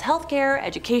such as healthcare,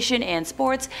 education, and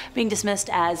sports being dismissed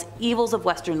as evils of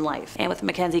Western life, and with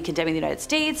Mackenzie condemning the United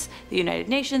States, the United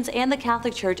Nations, and the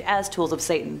Catholic Church as tools of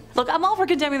Satan. Look, I'm all for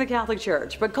condemning the Catholic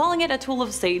Church, but calling it a tool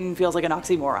of Satan feels like an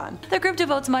oxymoron. The group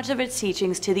devotes much of its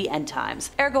teachings to the end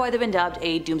times, ergo they've been dubbed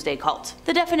a doomsday cult,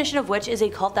 the definition of which is a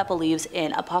cult that believes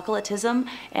in apocalypticism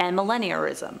and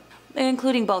millenniarism,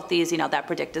 including both these, that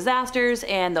predict disasters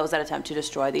and those that attempt to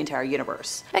destroy the entire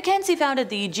universe. Mackenzie founded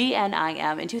the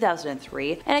GNIM in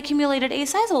 2003 and accumulated a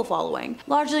sizable following,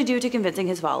 largely due to convincing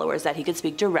his followers that he could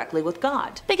speak directly with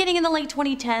God. Beginning in the late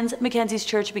 2010s, Mackenzie's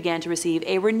church began to receive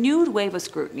a renewed wave of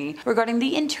scrutiny regarding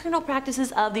the internal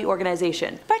practices of the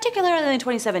organization, particularly in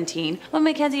 2017 when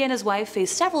Mackenzie and his wife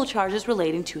faced several charges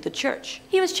relating to the church.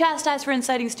 He was chastised for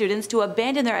inciting students to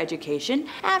abandon their education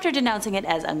after denouncing it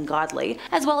as ungodly,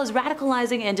 as well as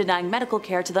radicalizing and denying medical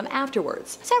care to them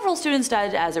afterwards. Several students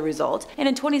died as a result, and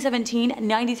in 2017,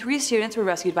 93 students were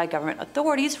rescued by government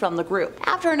authorities from the group.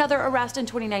 After another arrest in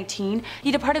 2019,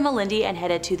 he departed Malindi and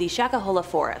headed to the Shakahola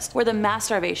forest, where the mass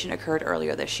starvation occurred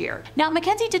earlier this year. Now,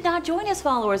 Mackenzie did not join his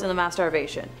followers in the mass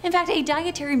starvation. In fact, a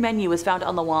dietary menu was found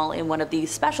on the wall in one of the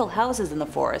special houses in the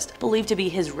forest, believed to be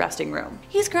his resting room.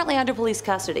 He's currently under police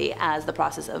custody as the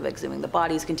process of exhuming the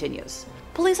bodies continues.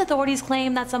 Police authorities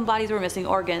claim that some bodies were missing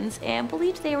organs and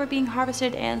believed they were being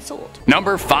harvested and sold.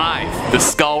 Number 5. The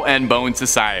Skull and Bone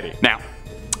Society. Now,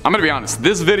 I'm gonna be honest,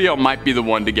 this video might be the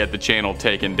one to get the channel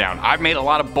taken down. I've made a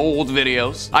lot of bold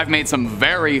videos. I've made some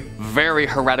very, very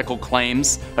heretical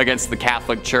claims against the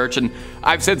Catholic Church, and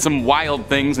I've said some wild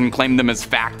things and claimed them as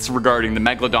facts regarding the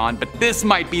Megalodon, but this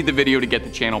might be the video to get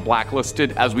the channel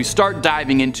blacklisted as we start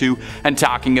diving into and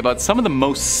talking about some of the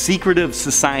most secretive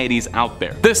societies out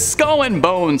there. The Skull and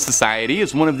Bone Society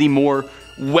is one of the more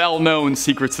well-known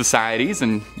secret societies,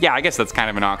 and yeah, I guess that's kind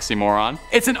of an oxymoron.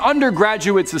 It's an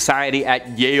undergraduate society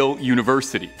at Yale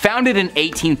University. Founded in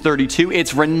 1832,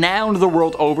 it's renowned the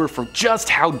world over for just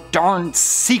how darn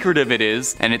secretive it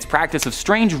is, and its practice of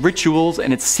strange rituals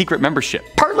and its secret membership.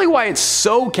 Partly why it's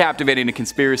so captivating to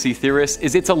conspiracy theorists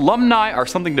is its alumni are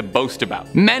something to boast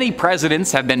about. Many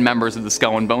presidents have been members of the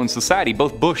Skull and Bones Society,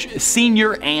 both Bush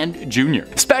Sr. and Jr.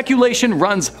 Speculation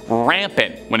runs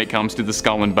rampant when it comes to the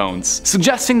Skull and Bones. So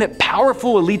suggesting that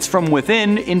powerful elites from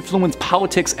within influence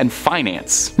politics and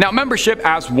finance. Now, membership,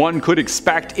 as one could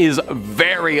expect, is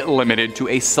very limited to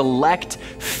a select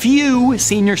few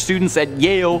senior students at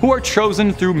Yale who are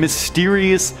chosen through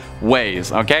mysterious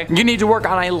ways, okay? You need to work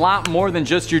on a lot more than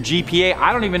just your GPA.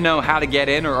 I don't even know how to get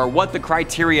in or what the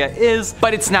criteria is,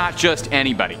 but it's not just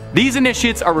anybody. These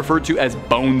initiates are referred to as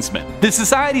bonesmen. The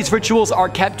society's rituals are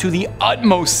kept to the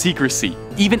utmost secrecy,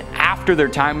 even after their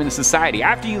time in the society.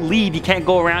 After you leave, you can't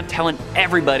go around telling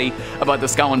everybody about the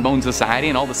Skull and Bones Society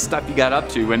and all the stuff you got up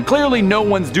to, and clearly no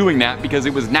one's doing that because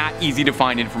it was not easy to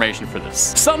find information for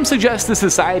this. Some suggest the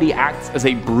society acts as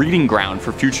a breeding ground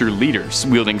for future leaders,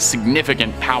 wielding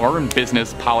significant power in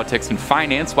business, politics, and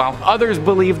finance, while others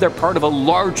believe they're part of a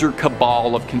larger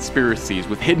cabal of conspiracies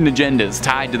with hidden agendas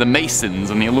tied to the Masons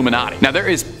and the Illuminati. Now, there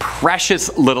is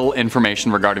precious little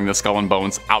information regarding the Skull and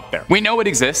Bones out there. We know it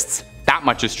exists. That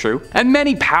much is true. And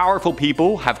many powerful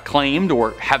people have claimed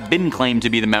or have been claimed to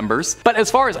be the members. But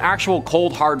as far as actual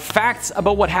cold hard facts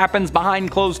about what happens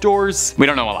behind closed doors, we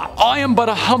don't know a lot. I am but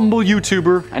a humble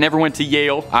YouTuber. I never went to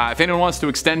Yale. If anyone wants to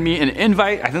extend me an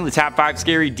invite, I think the Top 5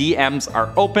 Scary DMs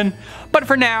are open. But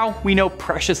for now, we know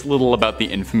precious little about the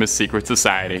infamous secret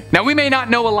society. Now, we may not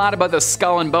know a lot about the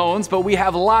Skull and Bones, but we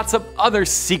have lots of other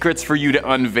secrets for you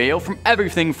to unveil, from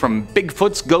everything from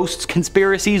Bigfoots, ghosts,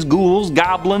 conspiracies, ghouls,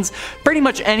 goblins, pretty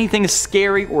much anything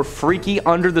scary or freaky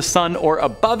under the sun or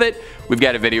above it, we've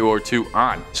got a video or two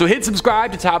on. So hit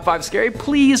subscribe to Top 5 Scary.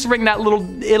 Please ring that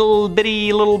little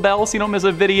bitty bell so you don't miss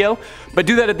a video. But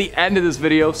do that at the end of this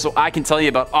video so I can tell you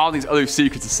about all these other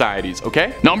secret societies,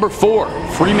 okay? Number 4,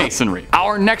 Freemasonry.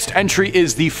 Our next entry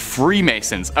is the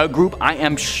Freemasons, a group I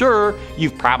am sure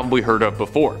you've probably heard of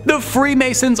before. The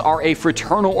Freemasons are a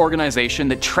fraternal organization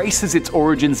that traces its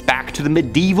origins back to the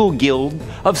medieval guild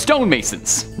of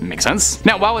stonemasons. Makes sense?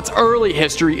 Now, while its early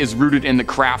history is rooted in the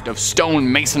craft of stone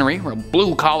masonry, or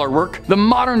blue-collar work, the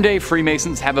modern-day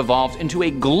Freemasons have evolved into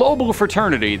a global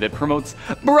fraternity that promotes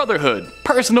brotherhood,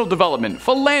 personal development,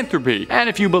 philanthropy, and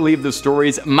if you believe the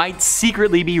stories, might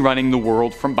secretly be running the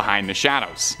world from behind the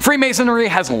shadows. Freemasonry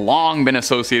has long been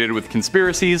associated with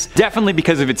conspiracies, definitely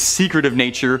because of its secretive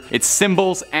nature, its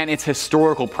symbols, and its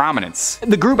historical prominence.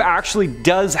 The group actually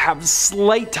does have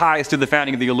slight ties to the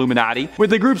founding of the Illuminati, with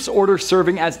the group's order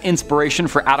serving as inspiration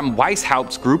for Adam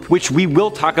Weishaupt's group, which we will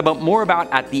talk about more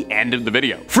about at the end of the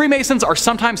video. Freemasons are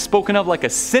sometimes spoken of like a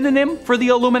synonym for the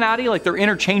Illuminati, like they're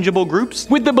interchangeable groups,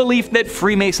 with the belief that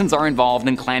Freemasons are involved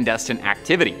in clandestine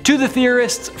activity. To the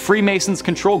theorists, Freemasons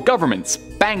control governments,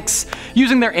 banks,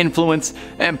 using their influence,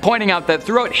 and pointing out that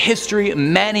throughout history,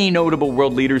 many notable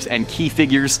world leaders and key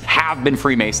figures have been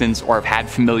Freemasons or have had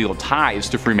familial ties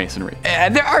to Freemasonry.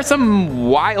 There are some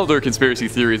wilder conspiracy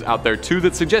theories out there too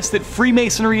that suggest that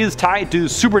Freemasonry is tied to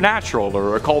supernatural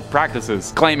or occult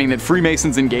practices, claiming that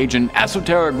Freemasons engage in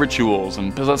esoteric rituals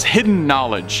and possess hidden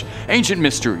knowledge, ancient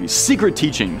mysteries, secret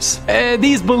teachings.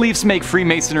 These beliefs make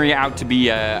Freemasonry out to be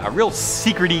a real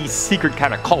secret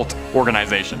kind of cult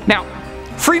organization. Now,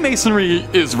 Freemasonry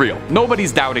is real.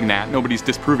 Nobody's doubting that. Nobody's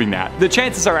disproving that. The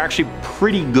chances are actually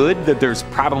pretty good that there's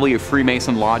probably a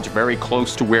Freemason lodge very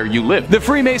close to where you live. The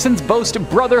Freemasons boast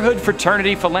brotherhood,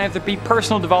 fraternity, philanthropy,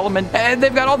 personal development, and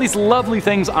they've got all these lovely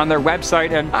things on their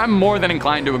website, and I'm more than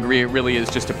inclined to agree it really is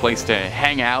just a place to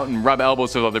hang out and rub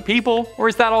elbows with other people, or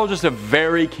is that all just a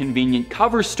very convenient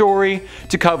cover story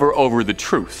to cover over the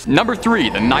truth? Number 3,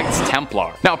 the Knights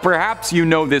Templar. Now, perhaps you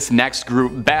know this next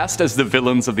group best as the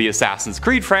villains of the Assassin's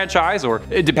Creed franchise, or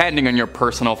depending on your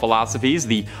personal philosophies,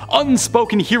 the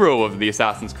unspoken hero of the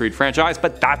Assassin's Creed franchise,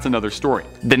 but that's another story.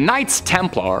 The Knights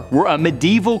Templar were a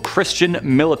medieval Christian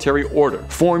military order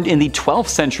formed in the 12th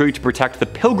century to protect the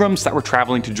pilgrims that were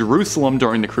traveling to Jerusalem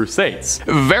during the Crusades.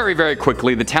 Very, very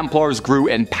quickly, the Templars grew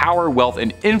in power, wealth,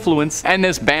 and influence, and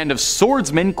this band of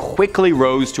swordsmen quickly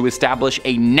rose to establish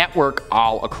a network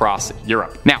all across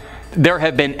Europe. Now, there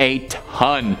have been a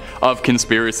ton of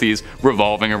conspiracies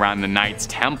revolving around the Knights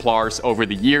Templars over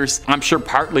the years. I'm sure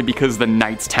partly because the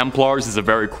Knights Templars is a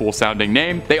very cool sounding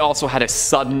name. They also had a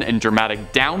sudden and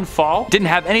dramatic downfall. Didn't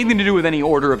have anything to do with any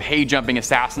order of hay-jumping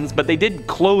assassins, but they did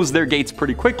close their gates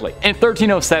pretty quickly. In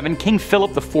 1307, King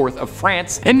Philip IV of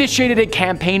France initiated a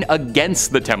campaign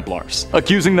against the Templars,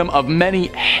 accusing them of many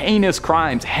heinous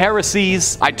crimes,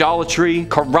 heresies, idolatry,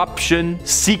 corruption,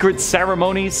 secret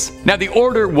ceremonies. Now, the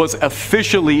order was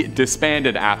officially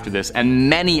disbanded after this, and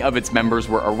many of its members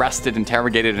were arrested,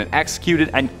 interrogated, and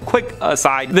executed. And quick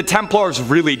aside, the Templars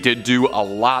really did do a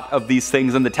lot of these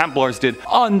things, and the Templars did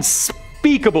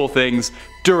unspeakable things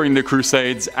during the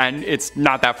Crusades, and it's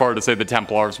not that far to say the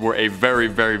Templars were a very,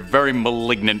 very, very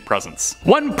malignant presence.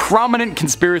 One prominent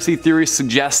conspiracy theory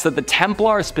suggests that the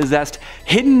Templars possessed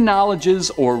hidden knowledges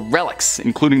or relics,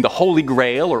 including the Holy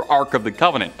Grail or Ark of the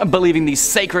Covenant, believing these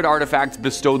sacred artifacts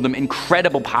bestowed them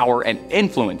incredible power and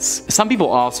influence. Some people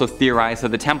also theorize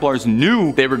that the Templars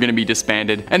knew they were going to be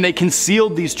disbanded, and they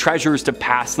concealed these treasures to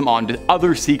pass them on to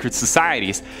other secret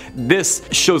societies. This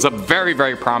shows up very,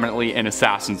 very prominently in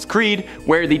Assassin's Creed,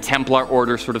 where the Templar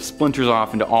Order sort of splinters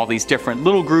off into all these different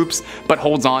little groups, but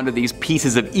holds on to these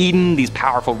pieces of Eden, these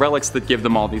powerful relics that give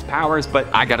them all these powers. But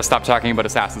I gotta stop talking about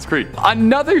Assassin's Creed.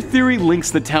 Another theory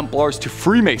links the Templars to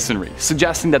Freemasonry,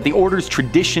 suggesting that the Order's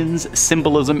traditions,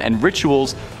 symbolism, and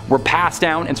rituals were passed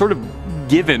down and sort of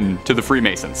given to the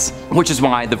Freemasons, which is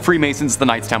why the Freemasons, the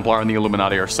Knights Templar, and the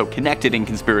Illuminati are so connected in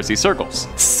conspiracy circles.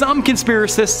 Some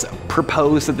conspiracists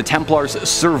propose that the Templars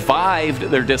survived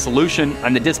their dissolution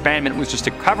and the disbandment was just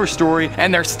a cover story,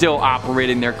 and they're still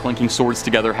operating their clinking swords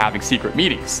together, having secret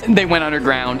meetings. They went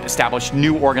underground, established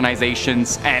new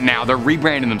organizations, and now they're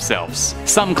rebranding themselves.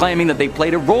 Some claiming that they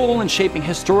played a role in shaping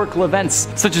historical events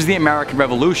such as the American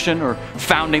Revolution or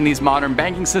founding these modern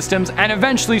banking systems, and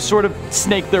eventually sort of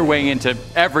snaked their way into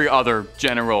every other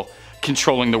general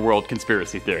controlling the world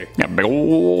conspiracy theory. Yeah, big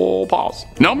ol' pause.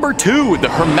 Number 2, the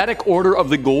Hermetic Order of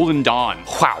the Golden Dawn.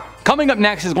 Wow. Coming up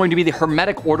next is going to be the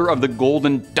Hermetic Order of the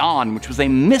Golden Dawn, which was a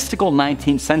mystical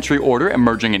 19th century order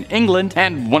emerging in England,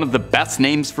 and one of the best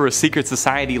names for a secret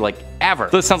society like ever.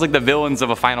 This sounds like the villains of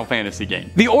a Final Fantasy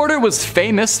game. The order was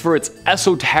famous for its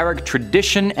esoteric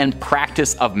tradition and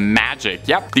practice of magic.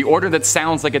 Yep, the order that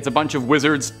sounds like it's a bunch of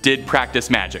wizards did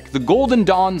practice magic. The Golden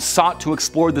Dawn sought to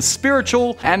explore the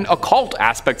spiritual and occult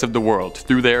aspects of the world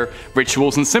through their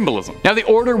rituals and symbolism. Now, the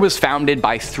order was founded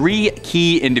by 3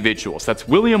 key individuals. That's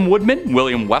William Woodman,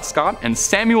 William Westcott, and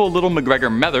Samuel Little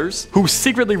McGregor Methers, who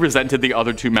secretly resented the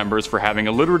other 2 members for having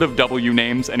alliterative W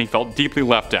names, and he felt deeply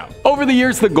left out. Over the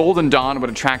years, the Golden Dawn would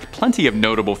attract plenty of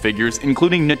notable figures,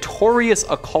 including notorious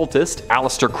occultist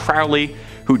Aleister Crowley,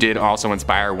 who did also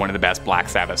inspire one of the best Black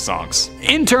Sabbath songs.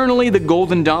 Internally, the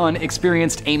Golden Dawn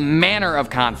experienced a manner of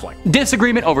conflict.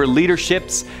 Disagreement over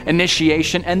leaderships,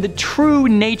 initiation, and the true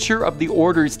nature of the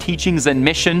Order's teachings and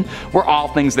mission were all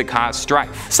things that caused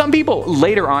strife. Some people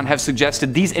later on have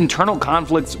suggested these internal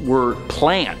conflicts were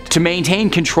planned to maintain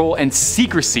control and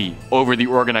secrecy over the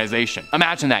organization.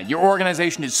 Imagine that. Your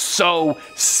organization is so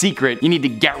secret, you need to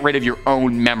get rid of your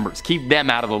own members. Keep them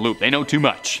out of the loop. They know too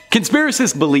much.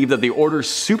 Conspiracists believe that the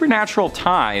Order's supernatural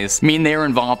ties mean they are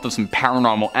involved with some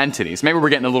paranormal entities. Maybe we're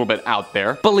getting a little bit out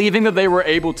there. Believing that they were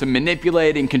able to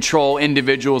manipulate and control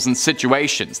individuals and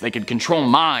situations. They could control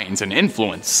minds and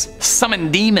influence.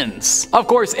 Summon demons. Of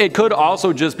course, it could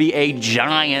also just be a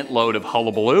giant load of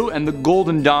hullabaloo, and the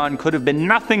Golden Dawn could have been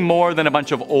nothing more than a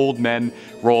bunch of old men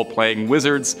role-playing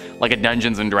wizards like a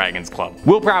Dungeons and Dragons club.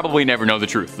 We'll probably never know the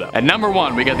truth, though. At number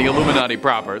 1, we got the Illuminati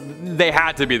proper. They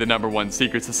had to be the number 1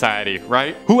 secret society,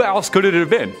 right? Who else could it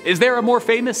have been? Is there a more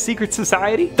famous secret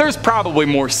society? There's probably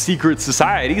more secret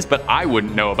societies, but I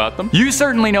wouldn't know about them. You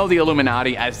certainly know the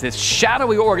Illuminati as this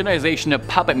shadowy organization of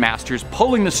puppet masters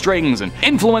pulling the strings and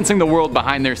influencing the world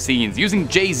behind their scenes, using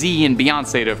Jay-Z and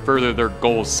Beyonce to further their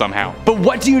goals somehow. But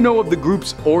what do you know of the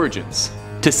group's origins?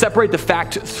 To separate the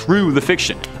fact through the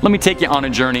fiction, let me take you on a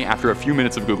journey after a few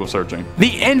minutes of Google searching.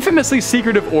 The infamously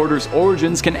secretive Order's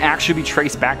origins can actually be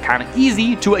traced back kinda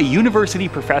easy to a university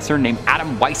professor named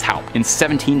Adam Weishaupt in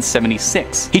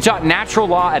 1776. He taught natural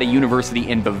law at a university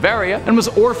in Bavaria and was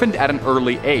orphaned at an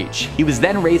early age. He was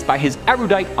then raised by his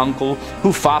erudite uncle,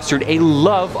 who fostered a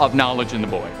love of knowledge in the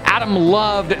boy. Adam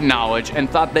loved knowledge and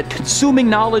thought that consuming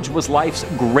knowledge was life's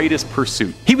greatest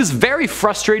pursuit. He was very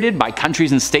frustrated by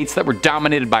countries and states that were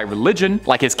dominated by religion,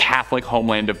 like his Catholic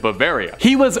homeland of Bavaria.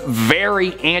 He was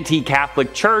very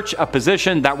anti-Catholic Church, a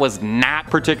position that was not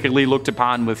particularly looked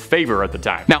upon with favor at the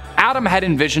time. Now, Adam had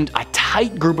envisioned a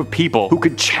tight group of people who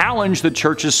could challenge the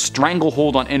church's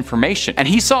stranglehold on information, and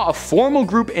he saw a formal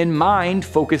group in mind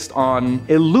focused on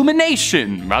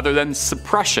illumination rather than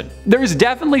suppression. There's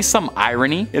definitely some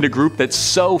irony in a group that's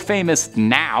so famous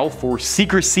now for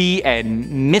secrecy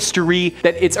and mystery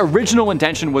that its original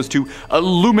intention was to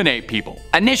illuminate people.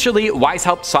 Initially,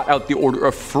 Weishaupt sought out the Order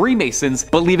of Freemasons,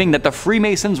 believing that the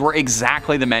Freemasons were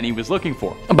exactly the men he was looking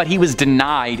for, but he was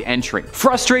denied entry.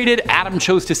 Frustrated, Adam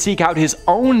chose to seek out his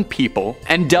own people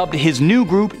and dubbed his new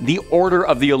group the Order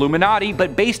of the Illuminati,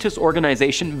 but based his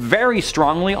organization very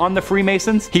strongly on the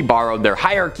Freemasons. He borrowed their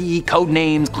hierarchy, code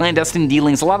names, clandestine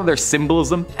dealings, a lot of their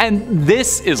symbolism, and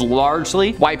this is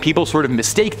largely why people sort of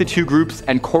mistake the two groups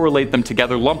and correlate them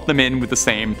together, lump them in with the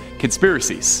same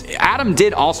conspiracies. Adam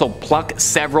did also pluck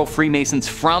several Freemasons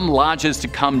from lodges to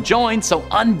come join, so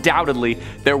undoubtedly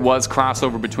there was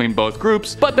crossover between both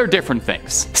groups, but they're different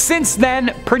things. Since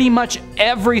then, pretty much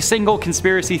every single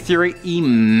conspiracy theory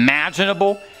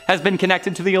imaginable has been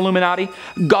connected to the Illuminati.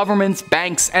 Governments,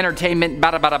 banks, entertainment,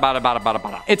 bada bada bada bada bada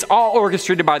bada. It's all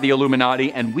orchestrated by the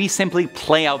Illuminati, and we simply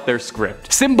play out their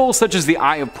script. Symbols such as the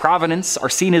Eye of Providence are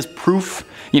seen as proof.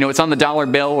 It's on the dollar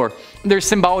bill, or there's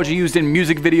symbology used in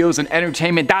music videos and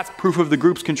entertainment. That's proof of the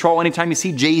group's control. Anytime you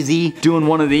see Jay-Z doing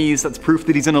one of these, that's proof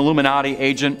that he's an Illuminati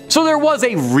agent. So there was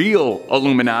a real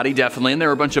Illuminati, definitely, and there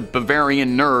were a bunch of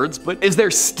Bavarian nerds, but is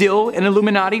there still an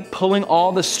Illuminati pulling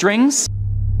all the strings?